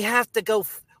we have to go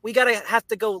we got to have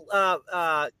to go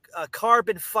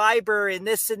carbon fiber and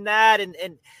this and that. And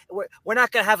we're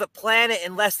not going to have a planet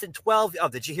in less than 12. Oh,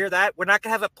 did you hear that? We're not going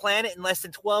to have a planet in less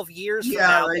than 12 years from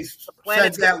now. They the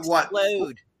planet's said that,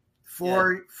 explode.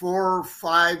 Four,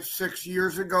 5, 6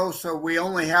 years ago. So we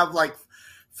only have like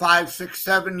 5, 6,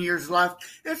 7 years left.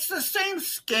 It's the same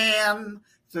scam,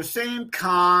 the same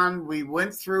con we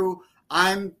went through.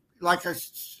 I'm, like I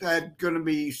said, going to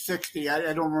be 60.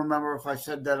 I don't remember if I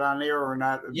said that on air or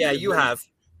not. Yeah, you have.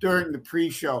 During the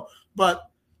pre-show. But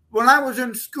when I was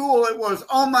in school, it was,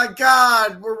 oh my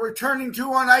God, we're returning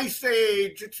to an ice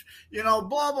age. It's, blah,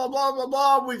 blah, blah, blah,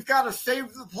 blah. We've got to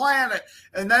save the planet.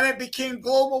 And then it became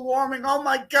global warming. Oh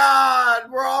my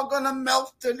God, we're all going to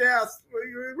melt to death.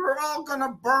 We're all going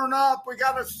to burn up. We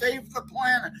got to save the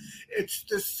planet. It's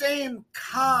the same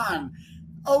con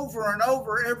over and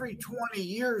over every 20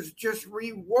 years, just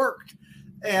reworked.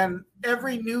 And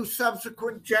every new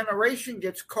subsequent generation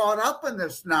gets caught up in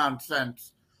this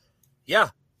nonsense. Yeah.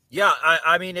 Yeah,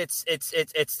 I mean, it's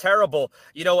terrible.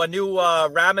 A new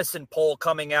Rasmussen poll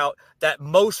coming out that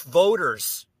most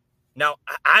voters. Now,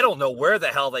 I don't know where the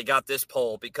hell they got this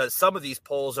poll, because some of these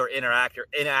polls are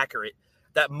inaccurate.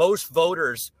 That most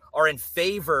voters are in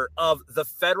favor of the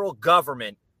federal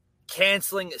government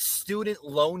canceling student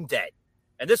loan debt,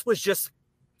 and this was just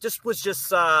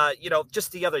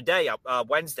the other day,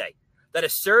 Wednesday, that a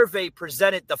survey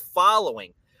presented the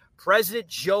following. President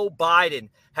Joe Biden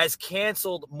has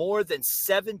canceled more than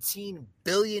 $17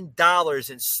 billion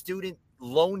in student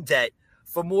loan debt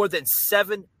for more than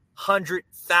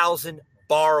 700,000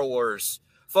 borrowers.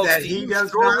 Folks, do you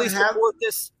strongly support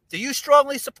this? Do you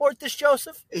strongly support this,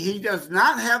 Joseph? He does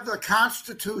not have the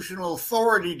constitutional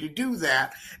authority to do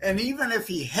that. And even if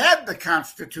he had the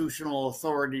constitutional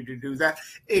authority to do that,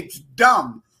 it's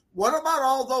dumb. What about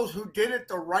all those who did it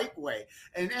the right way?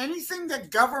 And anything that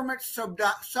government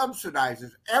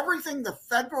subsidizes, everything the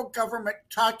federal government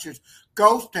touches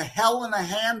goes to hell in a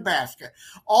handbasket.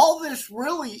 All this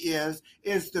really is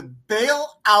the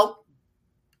Bailout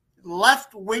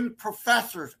Left-Wing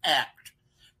Professors Act.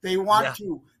 They want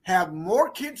to have more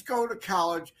kids go to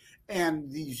college,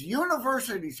 and these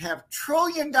universities have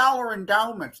trillion-dollar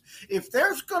endowments. If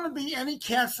there's going to be any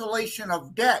cancellation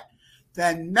of debt,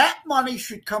 then that money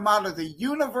should come out of the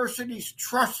university's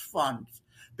trust funds,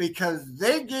 because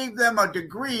they gave them a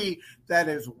degree that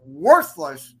is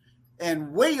worthless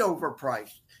and way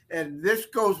overpriced. And this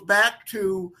goes back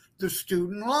to the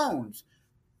student loans.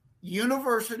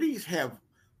 Universities have,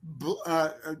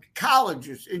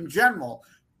 colleges in general,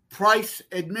 price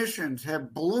admissions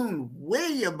have ballooned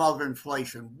way above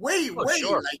inflation, like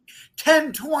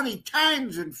 10, 20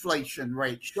 times inflation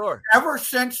rate. Sure. Ever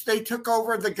since they took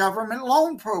over the government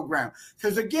loan program.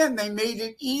 Because again, they made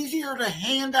it easier to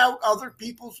hand out other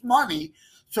people's money.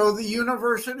 So the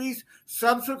universities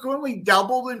subsequently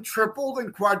doubled and tripled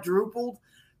and quadrupled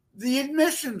the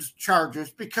admissions charges,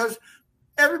 because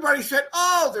everybody said,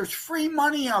 oh, there's free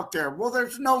money out there. Well,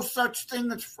 there's no such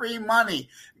thing as free money.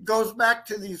 It goes back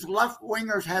to these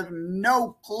left-wingers have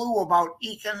no clue about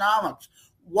economics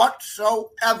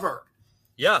whatsoever.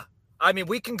 Yeah. I mean,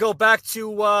 we can go back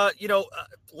to,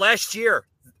 last year,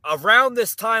 around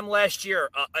this time last year,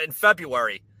 in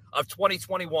February of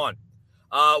 2021,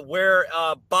 where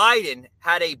Biden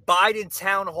had a Biden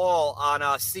town hall on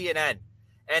CNN,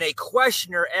 and a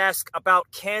questioner asked about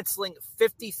canceling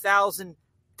 $50,000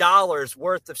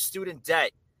 worth of student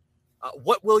debt.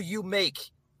 What will you make?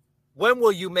 When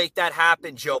will you make that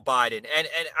happen, Joe Biden? And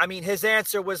I mean, his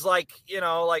answer was we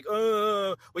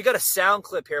got a sound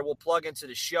clip here we'll plug into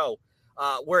the show,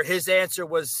 where his answer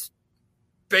was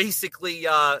basically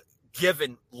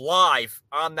given live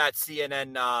on that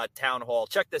CNN town hall.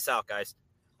 Check this out, guys.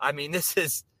 I mean, this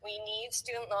is... We need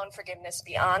student loan forgiveness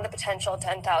beyond the potential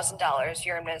 $10,000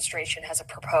 your administration has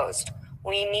proposed.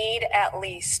 We need at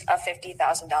least a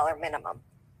 $50,000 minimum.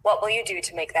 What will you do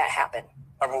to make that happen?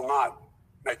 I will not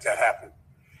make that happen.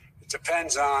 It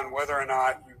depends on whether or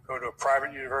not you go to a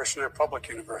private university or a public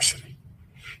university.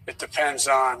 It depends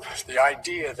on the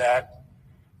idea that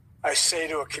I say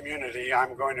to a community,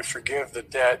 I'm going to forgive the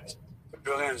debt, the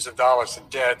billions of dollars of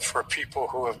debt for people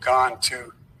who have gone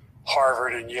to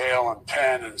Harvard and Yale and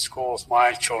Penn and schools.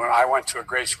 My children, I went to a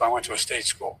great school, I went to a state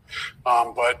school.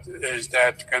 But is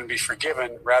that going to be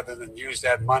forgiven rather than use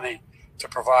that money to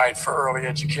provide for early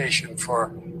education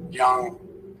for young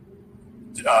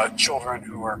children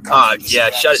who are shut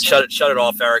it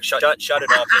off, Eric. Shut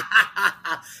it off.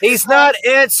 He's not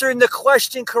answering the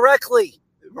question correctly.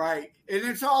 Right. And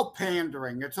it's all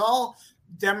pandering. It's all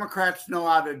Democrats know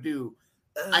how to do.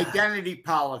 Identity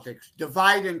politics,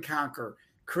 divide and conquer.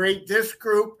 Create this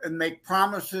group and make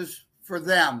promises for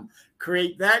them.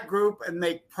 Create that group and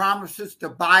make promises to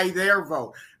buy their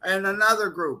vote. And another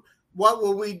group, what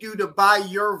will we do to buy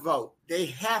your vote? They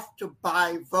have to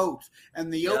buy votes.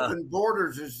 And the open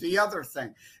borders is the other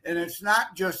thing. And it's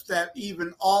not just that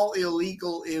even all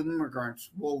illegal immigrants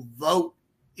will vote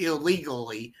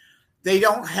illegally. They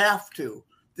don't have to.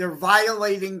 They're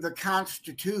violating the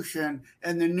Constitution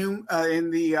and the new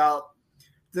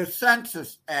the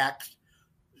Census Act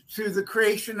through the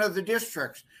creation of the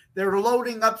districts. They're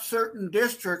loading up certain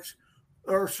districts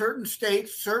or certain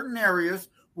states, certain areas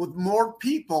with more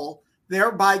people,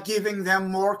 thereby giving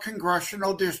them more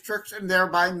congressional districts and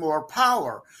thereby more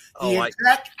power. The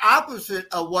exact opposite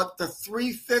of what the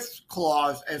 3/5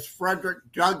 clause, as Frederick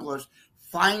Douglass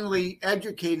finally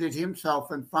educated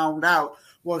himself and found out,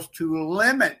 was to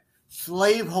limit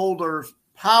slaveholders'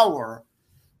 power.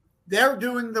 They're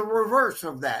doing the reverse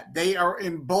of that. They are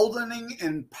emboldening,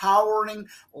 empowering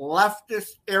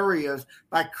leftist areas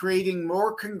by creating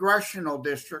more congressional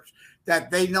districts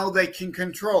that they know they can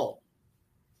control.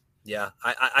 Yeah,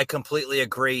 I completely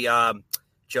agree,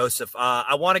 Joseph.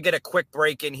 I want to get a quick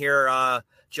break in here,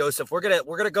 Joseph. We're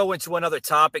gonna go into another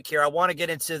topic here. I want to get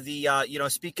into the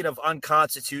speaking of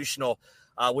unconstitutional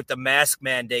with the mask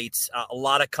mandates, a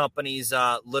lot of companies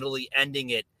literally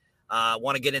ending it. I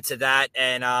want to get into that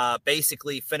and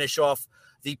basically finish off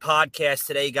the podcast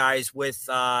today, guys, with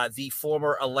the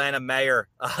former Atlanta mayor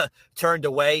turned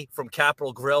away from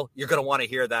Capitol Grill. You're going to want to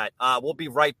hear that. We'll be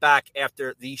right back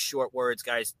after these short words,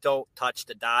 guys. Don't touch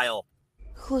the dial.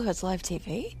 Hulu has live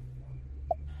TV?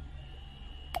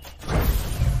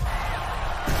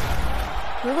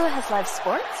 Hulu has live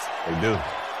sports? They do.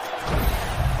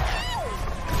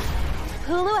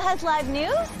 Hulu has live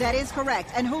news? That is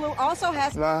correct. And Hulu also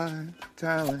has Live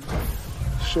talent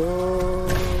show.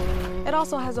 It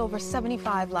also has over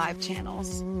 75 live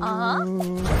channels. Uh-huh.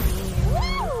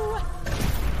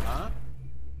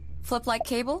 Flip like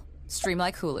cable, stream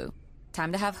like Hulu.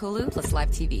 Time to have Hulu plus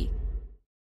live TV.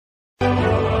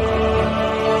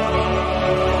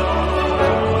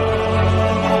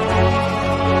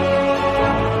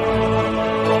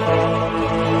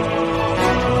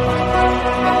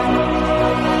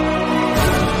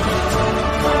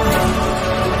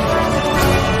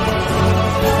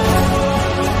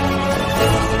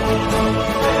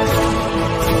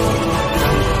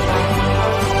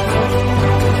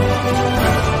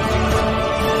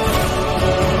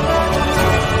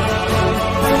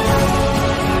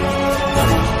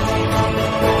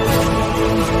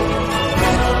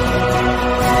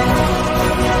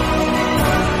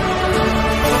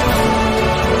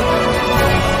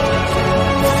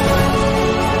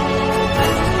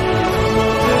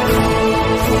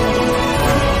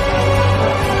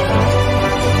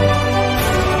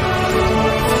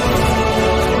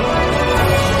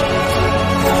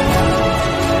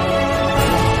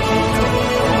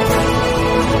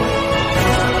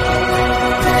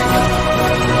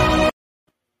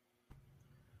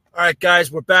 All right, guys,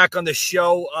 we're back on the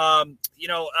show.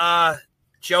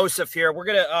 Joseph here. We're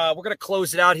gonna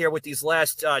close it out here with these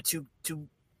last two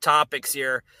topics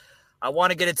here. I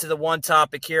want to get into the one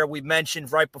topic here we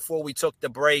mentioned right before we took the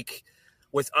break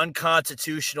with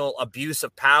unconstitutional abuse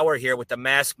of power here with the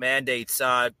mask mandates.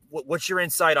 What's your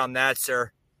insight on that,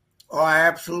 sir? Oh,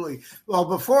 absolutely. Well,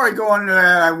 before I go into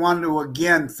that, I want to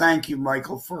again thank you,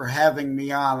 Michael, for having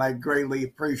me on. I greatly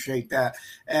appreciate that.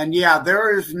 And yeah,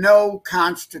 there is no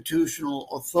constitutional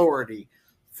authority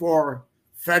for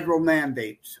federal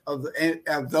mandates of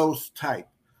those type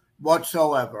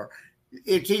whatsoever.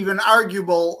 It's even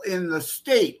arguable in the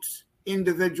states,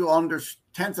 individual under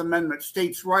 10th Amendment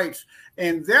states' rights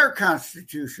and their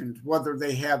constitutions, whether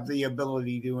they have the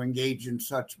ability to engage in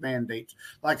such mandates.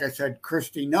 Like I said,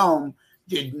 Kristi Noem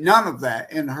did none of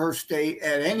that in her state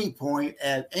at any point,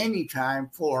 at any time,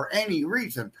 for any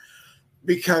reason,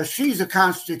 because she's a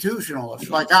constitutionalist,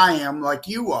 like I am, like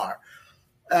you are.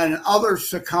 And others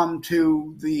succumb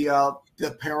to the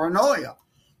paranoia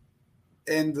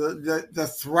and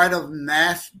the threat of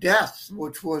mass deaths,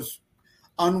 which was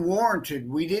unwarranted.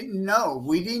 We didn't know.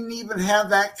 We didn't even have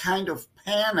that kind of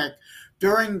panic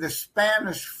during the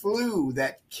Spanish flu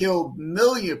that killed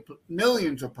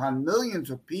millions upon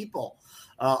millions of people,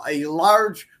 a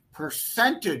large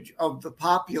percentage of the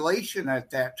population at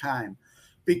that time,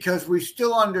 because we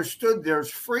still understood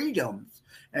there's freedoms,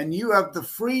 and you have the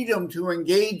freedom to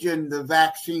engage in the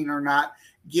vaccine or not,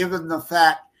 given the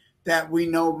fact that we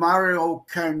know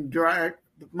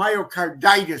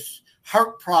myocarditis,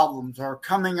 heart problems are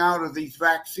coming out of these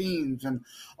vaccines and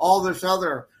all this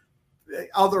other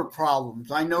other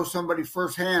problems. I know somebody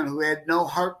firsthand who had no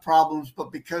heart problems,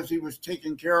 but because he was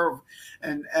taking care of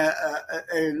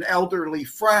an elderly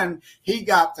friend, he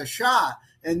got the shot,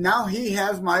 and now he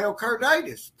has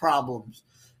myocarditis problems.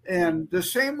 And the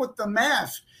same with the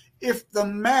mask. If the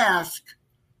mask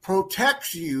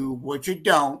protects you, which it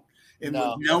don't, and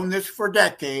we've known this for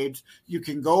decades, you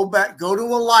can go to a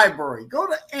library, go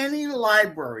to any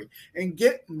library and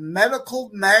get medical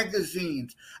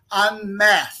magazines on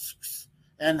masks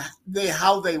and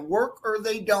how they work or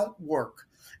they don't work.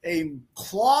 A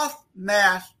cloth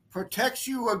mask protects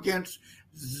you against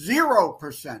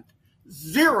 0%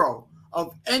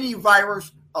 of any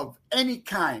virus of any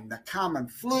kind. The common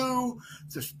flu,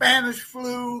 the Spanish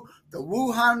flu, the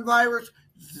Wuhan virus,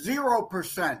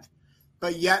 0%.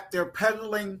 But yet they're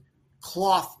peddling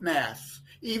cloth masks.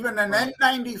 Even an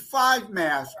N95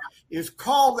 mask is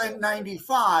called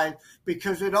N95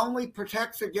 because it only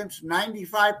protects against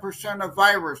 95% of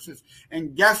viruses.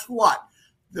 And guess what?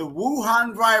 The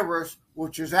Wuhan virus,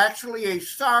 which is actually a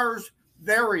SARS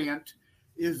variant,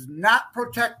 is not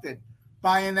protected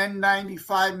by an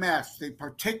N95 mask. The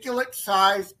particulate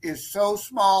size is so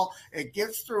small, it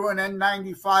gets through an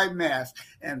N95 mask.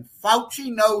 And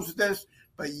Fauci knows this,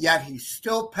 but yet he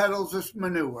still peddles this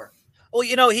manure.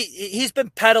 Well, he's been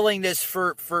peddling this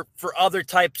for other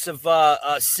types of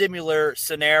similar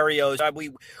scenarios.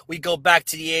 We go back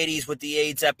to the 80s with the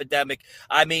AIDS epidemic.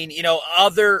 I mean,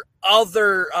 other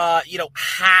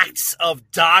hacks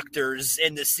of doctors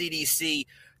in the CDC.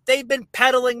 They've been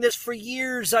peddling this for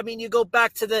years. I mean, you go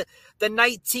back to the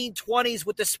 1920s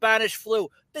with the Spanish flu.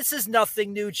 This is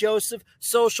nothing new, Joseph.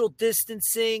 Social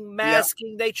distancing,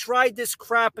 masking. Yep. They tried this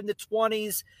crap in the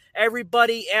 20s.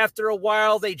 Everybody, after a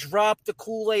while, they dropped the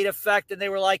Kool-Aid effect, and they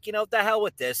were like, the hell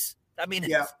with this. I mean,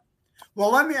 yeah.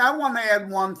 Well, I want to add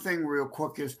one thing real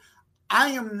quick is I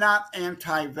am not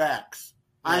anti-vax. Yeah.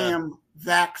 I am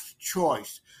vax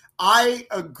choice. I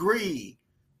agree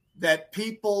that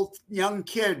people, young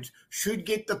kids, should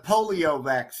get the polio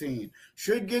vaccine,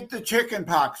 should get the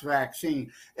chickenpox vaccine.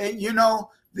 And,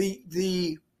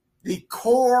 the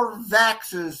core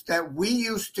vaxes that we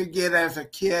used to get as a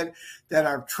kid that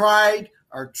are tried,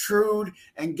 are trued,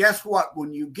 and guess what?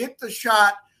 When you get the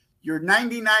shot, you're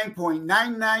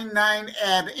 99.999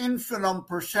 ad infinitum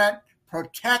 %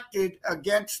 protected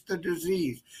against the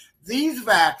disease. These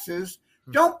vaxes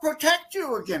don't protect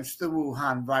you against the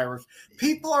Wuhan virus.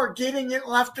 People are getting it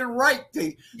left and right.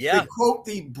 They quote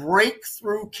the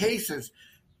breakthrough cases.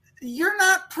 You're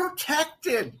not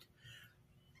protected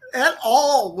at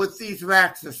all with these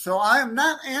vaccines. So I am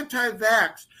not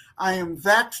anti-vax. I am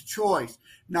vax choice.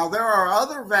 Now, there are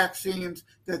other vaccines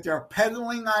that they're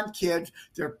peddling on kids.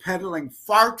 They're peddling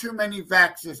far too many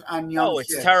vaxes on young kids. Oh,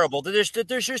 it's terrible. They're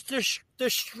just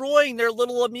destroying their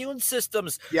little immune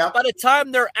systems. Yep. By the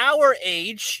time they're our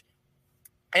age,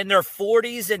 in their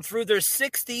 40s and through their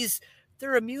 60s,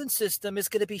 their immune system is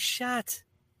going to be shot.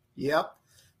 Yep.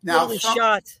 Now,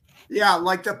 shot. Yeah,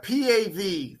 like the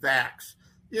PAV vax.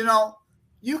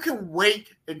 You can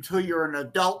wait until you're an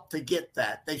adult to get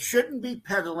that. They shouldn't be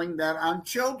peddling that on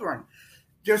children.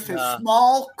 Just a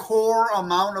small core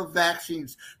amount of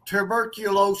vaccines.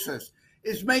 Tuberculosis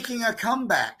is making a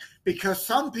comeback because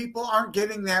some people aren't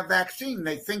getting that vaccine.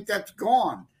 They think that's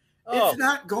gone. Oh. It's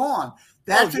not gone.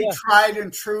 That's a tried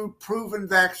and true proven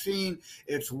vaccine.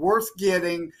 It's worth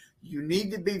getting. You need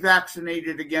to be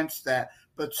vaccinated against that.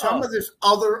 But some of this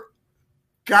other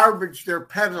garbage they're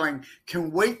peddling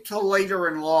can wait till later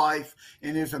in life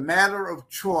and is a matter of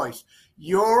choice.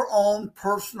 Your own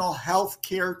personal health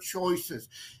care choices.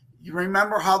 You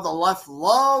remember how the left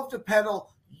love to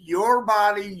peddle your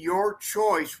body, your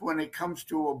choice when it comes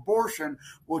to abortion,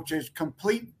 which is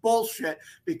complete bullshit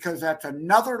because that's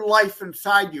another life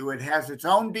inside you. It has its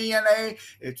own DNA,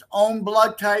 its own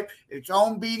blood type, its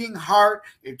own beating heart,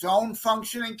 its own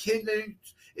functioning kidneys.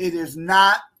 It is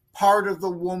not part of the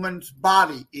woman's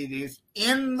body. It is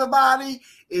in the body.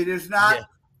 It is not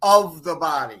of the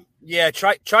body. Yeah,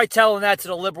 try telling that to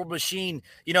the liberal machine.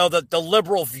 The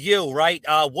liberal view, right?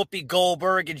 Whoopi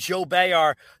Goldberg and Joe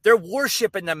Behar, they're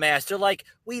worshiping the mask. They're like,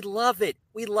 we love it.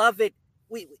 We love it.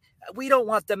 We don't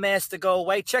want the mask to go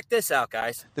away. Check this out,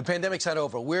 guys. The pandemic's not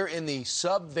over. We're in the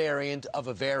subvariant of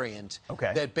a variant.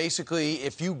 Okay. That basically,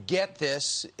 if you get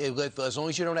this, as long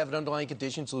as you don't have an underlying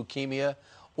condition, leukemia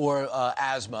or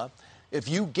asthma, if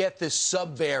you get this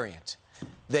subvariant,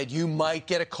 that you might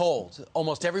get a cold.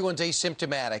 Almost everyone's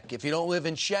asymptomatic. If you don't live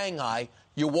in Shanghai,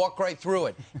 you walk right through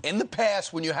it. In the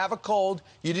past, when you have a cold,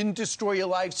 you didn't destroy your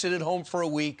life, sit at home for a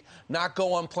week, not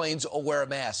go on planes or wear a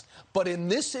mask. But in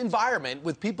this environment,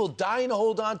 with people dying to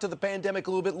hold on to the pandemic a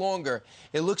little bit longer,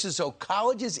 it looks as though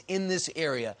colleges in this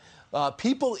area,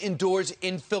 people indoors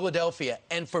in Philadelphia,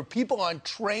 and for people on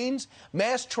trains,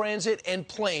 mass transit, and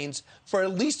planes for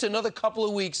at least another couple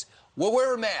of weeks, we're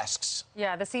wearing masks.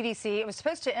 Yeah, the CDC, it was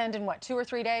supposed to end in, 2 or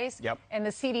 3 days? Yep. And the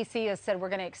CDC has said we're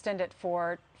going to extend it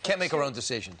for Can't make our own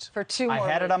decisions. For 2 more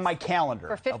I had it on my calendar.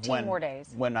 For 15 more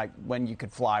days. When you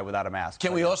could fly without a mask.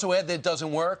 Can we also add that it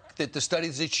doesn't work, that the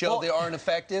studies that show they aren't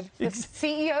effective? The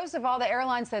CEOs of all the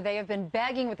airlines said they have been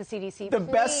begging with the CDC,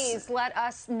 please let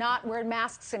us not wear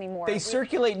masks anymore. They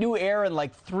circulate new air in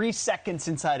like 3 seconds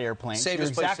inside airplanes. Save You're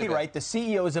us place exactly to right. The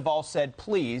CEOs have all said,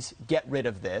 please get rid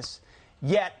of this.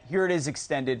 Yet, here it is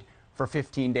extended for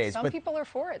 15 days. Some people are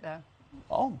for it, though.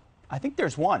 Oh, I think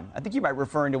there's one. I think you might be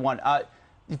referring to one.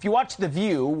 If you watch The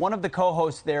View, one of the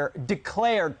co-hosts there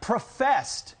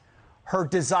professed her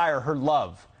desire, her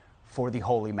love for the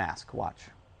holy mask. Watch.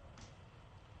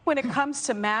 When it comes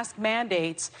to mask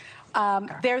mandates,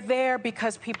 they're there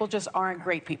because people just aren't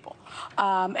great people.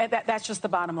 And that's just the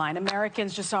bottom line.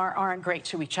 Americans just aren't great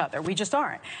to each other. We just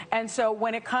aren't. And so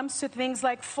when it comes to things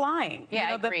like flying,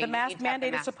 the mask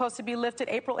mandate is supposed to be lifted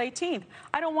April 18th.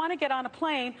 I don't want to get on a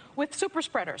plane with super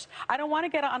spreaders. I don't want to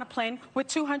get on a plane with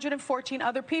 214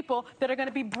 other people that are going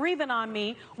to be breathing on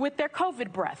me with their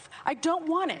COVID breath. I don't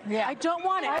want it. I don't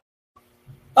want it.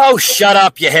 Oh, shut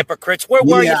up, you hypocrites. Where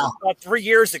were you about 3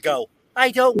 years ago?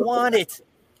 I don't want it.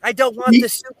 I don't want the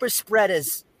super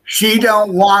spreaders. She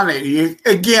don't want it.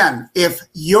 Again, if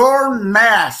your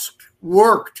mask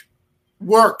works,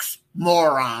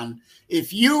 moron.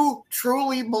 If you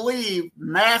truly believe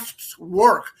masks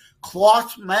work,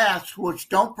 cloth masks, which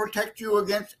don't protect you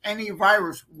against any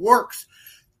virus, works,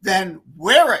 then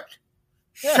wear it.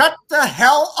 Yeah. Shut the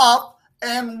hell up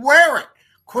and wear it.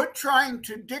 Quit trying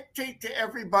to dictate to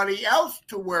everybody else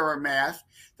to wear a mask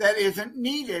that isn't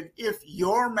needed if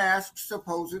your mask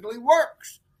supposedly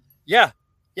works. Yeah.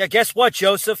 Guess what,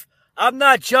 Joseph? I'm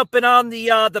not jumping on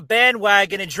the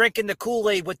bandwagon and drinking the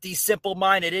Kool-Aid with these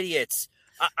simple-minded idiots.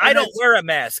 I don't wear a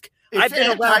mask. I've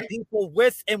been around people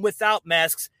with and without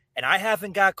masks, and I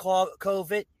haven't got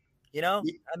COVID. You know?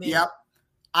 Yep.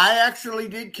 I actually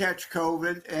did catch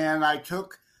COVID, and I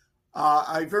took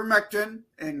ivermectin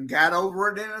and got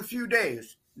over it in a few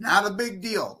days. Not a big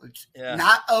deal. It's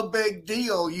not a big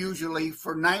deal usually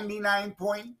for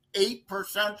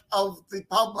 99.8% of the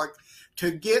public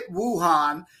to get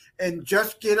Wuhan and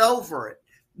just get over it.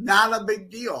 Not a big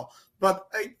deal. But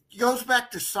it goes back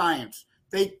to science.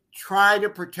 They try to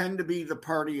pretend to be the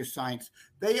party of science.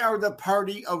 They are the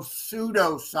party of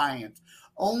pseudoscience.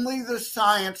 Only the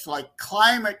science like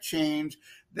climate change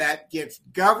that gets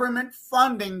government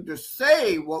funding to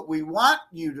say what we want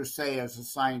you to say as a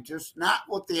scientist, not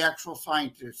what the actual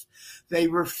scientists. They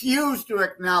refuse to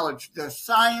acknowledge the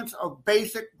science of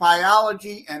basic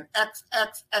biology and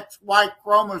XXXY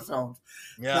chromosomes.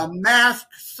 The mask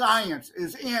science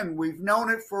is in. We've known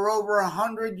it for over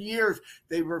 100 years.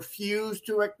 They refuse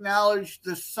to acknowledge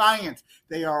the science.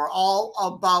 They are all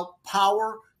about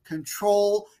power,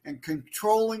 control, and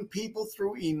controlling people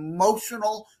through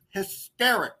emotional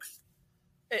hysterics.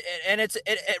 And it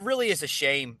really is a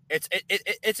shame.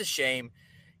 It's a shame,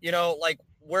 you know, like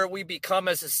where we become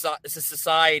as a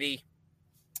society,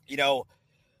 you know,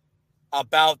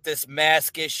 about this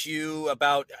mask issue,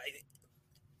 about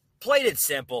plain and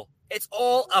simple. It's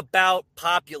all about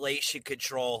population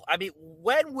control. I mean,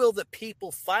 when will the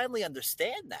people finally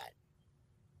understand that?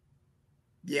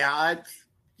 Yeah,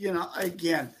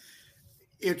 again,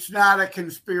 it's not a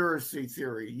conspiracy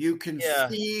theory. You can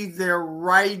see their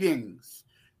writings.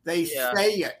 They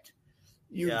say it.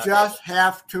 You just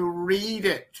have to read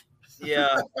it.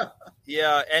 Yeah.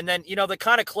 And then, you know, to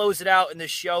kind of close it out in the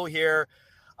show here,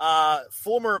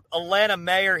 former Atlanta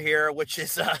mayor here, which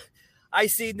is, I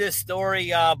seen this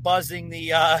story buzzing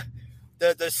the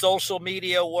social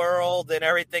media world and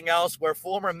everything else, where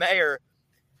former mayor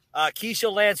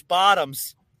Keisha Lance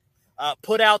Bottoms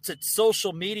put out to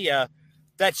social media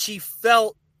that she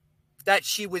felt that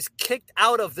she was kicked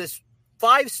out of this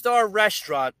 5-star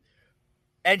restaurant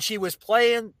and she was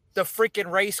playing the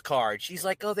freaking race card. She's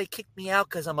like, oh, they kicked me out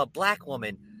because I'm a black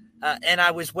woman. And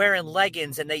I was wearing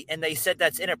leggings and they said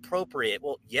that's inappropriate.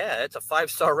 Well, yeah, it's a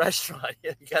 5-star restaurant.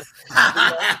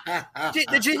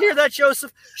 Did you hear that,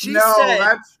 Joseph? She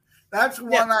said, that's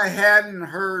one I hadn't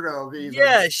heard of either.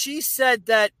 Yeah, she said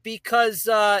that because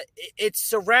it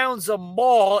surrounds a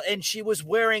mall and she was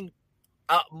wearing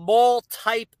mall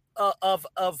type of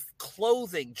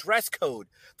clothing, dress code.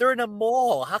 They're in a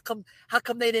mall. How come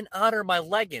they didn't honor my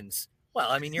leggings? Well,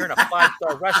 I mean, you're in a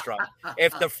 5-star restaurant.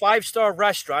 If the 5-star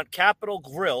restaurant, Capitol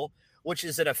Grill, which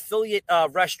is an affiliate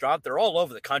restaurant, they're all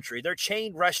over the country. They're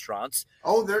chain restaurants.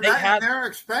 Oh, they're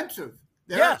expensive.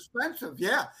 They're expensive,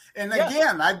 yeah. And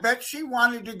again, I bet she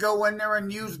wanted to go in there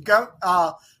and use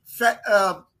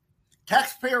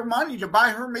taxpayer money to buy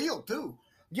her meal too.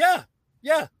 Yeah.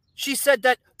 She said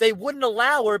that they wouldn't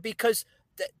allow her because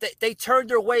they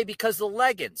turned her away because of the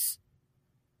leggings.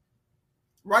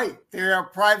 Right. They're a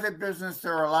private business.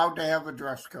 They're allowed to have a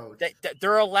dress code.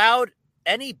 They're allowed.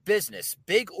 Any business,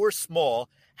 big or small,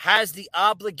 has the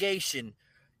obligation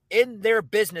in their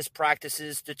business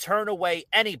practices to turn away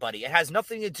anybody. It has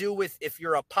nothing to do with if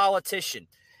you're a politician,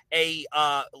 a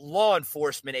law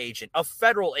enforcement agent, a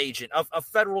federal agent, a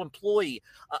federal employee,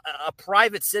 a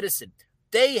private citizen.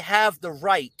 They have the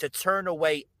right to turn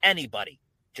away anybody.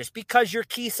 Just because you're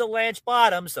Keisa Lance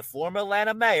Bottoms, the former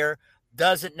Atlanta mayor,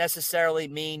 doesn't necessarily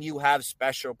mean you have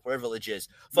special privileges.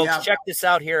 Folks, check this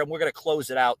out here, and we're going to close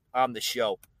it out on the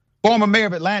show. Former mayor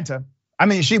of Atlanta, I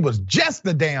mean, she was just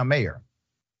the damn mayor,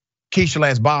 Keisha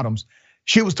Lance Bottoms.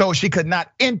 She was told she could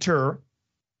not enter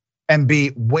and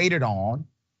be waited on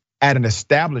at an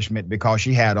establishment because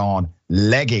she had on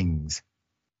leggings,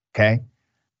 okay?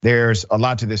 There's a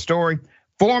lot to this story.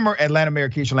 Former Atlanta Mayor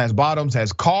Keisha Lance Bottoms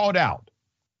has called out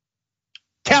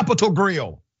Capitol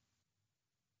Grill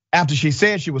after she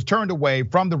said she was turned away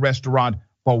from the restaurant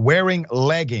for wearing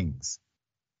leggings.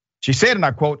 She said, and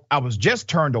I quote, "I was just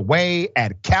turned away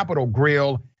at Capitol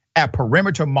Grill at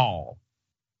Perimeter Mall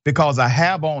because I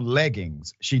have on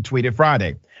leggings," she tweeted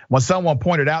Friday. When someone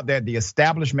pointed out that the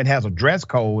establishment has a dress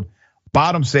code,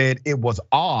 Bottom said it was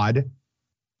odd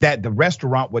that the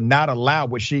restaurant would not allow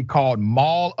what she called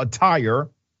mall attire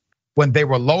when they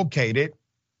were located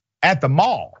at the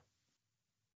mall.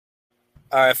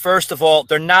 All right, first of all,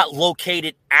 they're not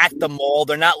located at the mall.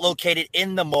 They're not located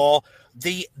in the mall.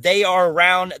 They are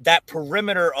around that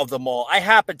perimeter of the mall. I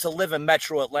happen to live in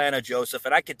Metro Atlanta, Joseph,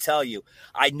 and I can tell you,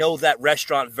 I know that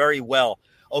restaurant very well.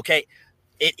 Okay,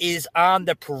 it is on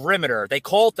the perimeter. They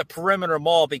call it the perimeter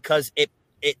mall because it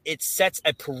sets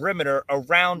a perimeter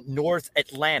around North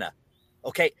Atlanta.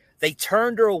 Okay, they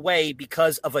turned her away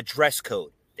because of a dress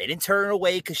code. They didn't turn her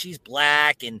away because she's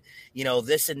black and,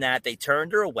 this and that. They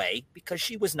turned her away because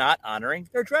she was not honoring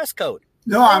their dress code.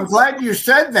 No, I'm glad you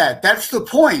said that. That's the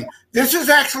point. This is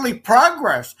actually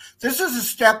progress. This is a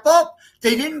step up.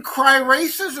 They didn't cry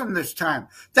racism this time.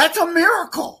 That's a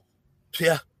miracle.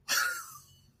 Yeah.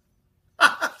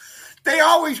 They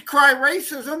always cry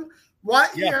racism.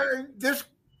 What? Yeah.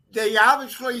 They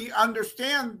obviously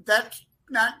understand that's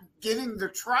not getting the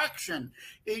traction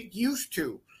it used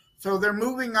to. So they're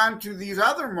moving on to these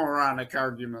other moronic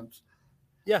arguments.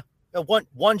 Yeah,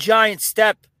 one giant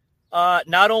step,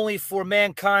 not only for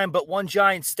mankind, but one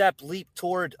giant step leap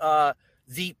toward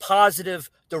the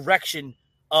positive direction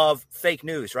of fake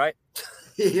news, right?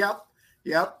 Yep.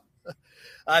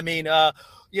 I mean, we're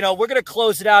going to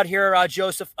close it out here,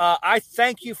 Joseph. I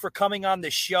thank you for coming on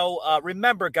the show.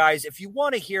 Remember, guys, if you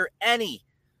want to hear any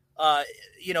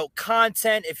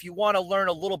content, if you want to learn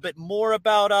a little bit more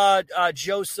about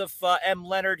Joseph M.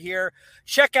 Lenard here,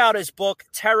 check out his book,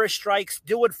 Terror Strikes,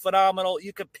 doing phenomenal.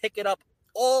 You can pick it up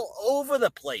all over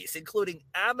the place, including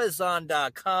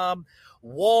Amazon.com,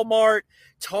 Walmart,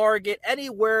 Target,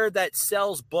 anywhere that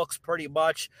sells books pretty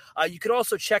much. You can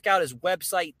also check out his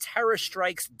website,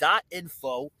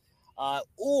 terrorstrikes.info,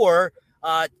 or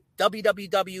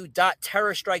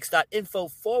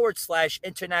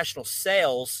www.terrorstrikes.info/international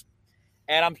sales.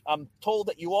 And I'm told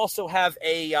that you also have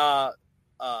a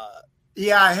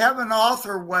yeah, I have an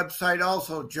author website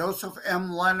also,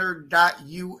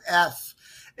 josephmleonard.us.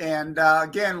 And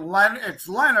again, it's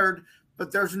Leonard,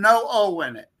 but there's no O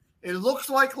in it. It looks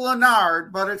like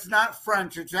Lenard, but it's not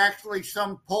French. It's actually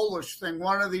some Polish thing.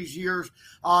 One of these years,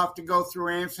 I'll have to go through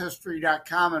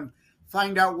Ancestry.com and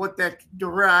find out what that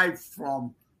derived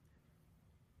from.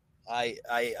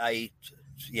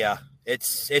 Yeah,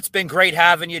 it's been great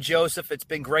having you, Joseph. It's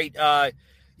been great,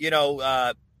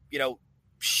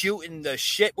 shooting the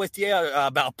shit with you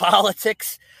about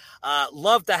politics.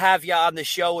 Love to have you on the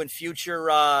show in future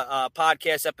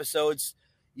podcast episodes.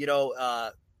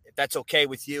 If that's okay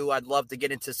with you, I'd love to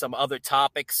get into some other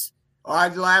topics.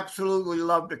 I'd absolutely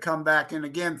love to come back. And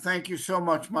again, thank you so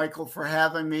much, Michael, for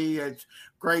having me. It's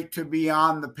great to be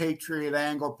on the Patriot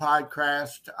Angle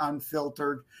podcast,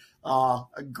 Unfiltered.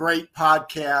 A great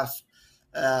podcast,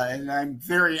 and I'm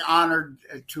very honored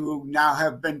to now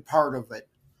have been part of it.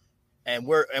 And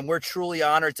we're truly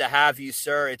honored to have you,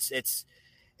 sir. It's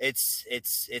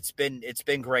It's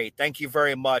been great. Thank you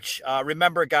very much.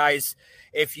 Remember, guys,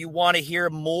 if you want to hear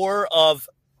more of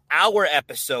our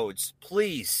episodes,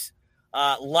 please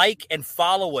like and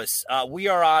follow us. We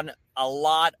are on a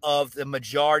lot of the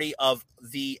majority of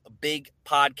the big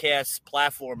podcast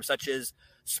platforms, such as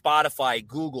Spotify,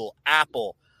 Google,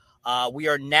 Apple. We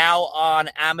are now on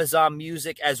Amazon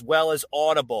Music as well as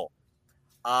Audible.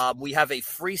 We have a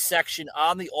free section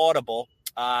on the Audible,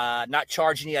 not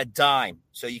charging you a dime.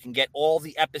 So you can get all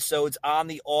the episodes on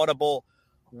the Audible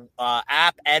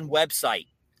app and website.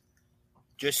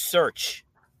 Just search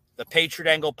the Patriot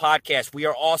Angle Podcast. We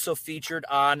are also featured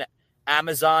on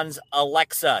Amazon's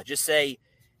Alexa. Just say,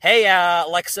 hey,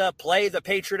 Alexa, play the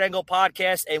Patriot Angle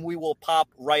Podcast, and we will pop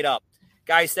right up.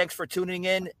 Guys, thanks for tuning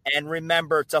in, and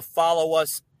remember to follow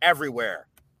us everywhere.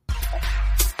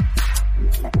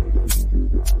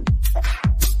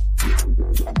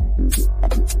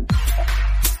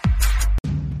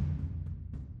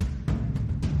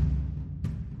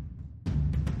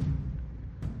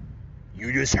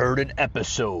 You just heard an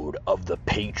episode of the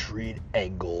Patriot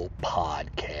Angle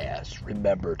Podcast.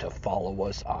 Remember to follow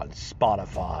us on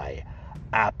Spotify,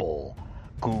 Apple,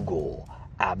 Google,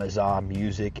 Amazon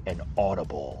Music, and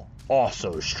Audible.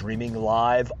 Also streaming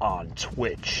live on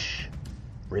Twitch.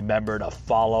 Remember to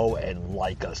follow and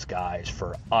like us, guys,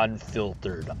 for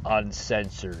unfiltered,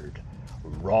 uncensored,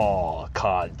 raw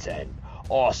content.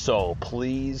 Also,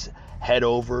 please head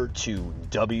over to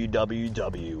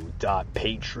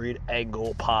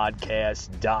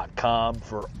www.patriotanglepodcast.com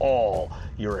for all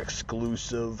your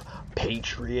exclusive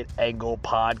Patriot Angle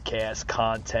Podcast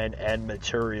content and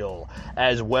material,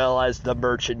 as well as the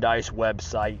merchandise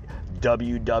website,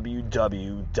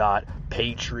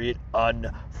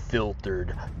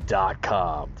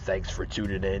 www.patriotunfiltered.com. Thanks for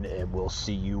tuning in, and we'll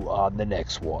see you on the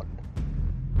next one.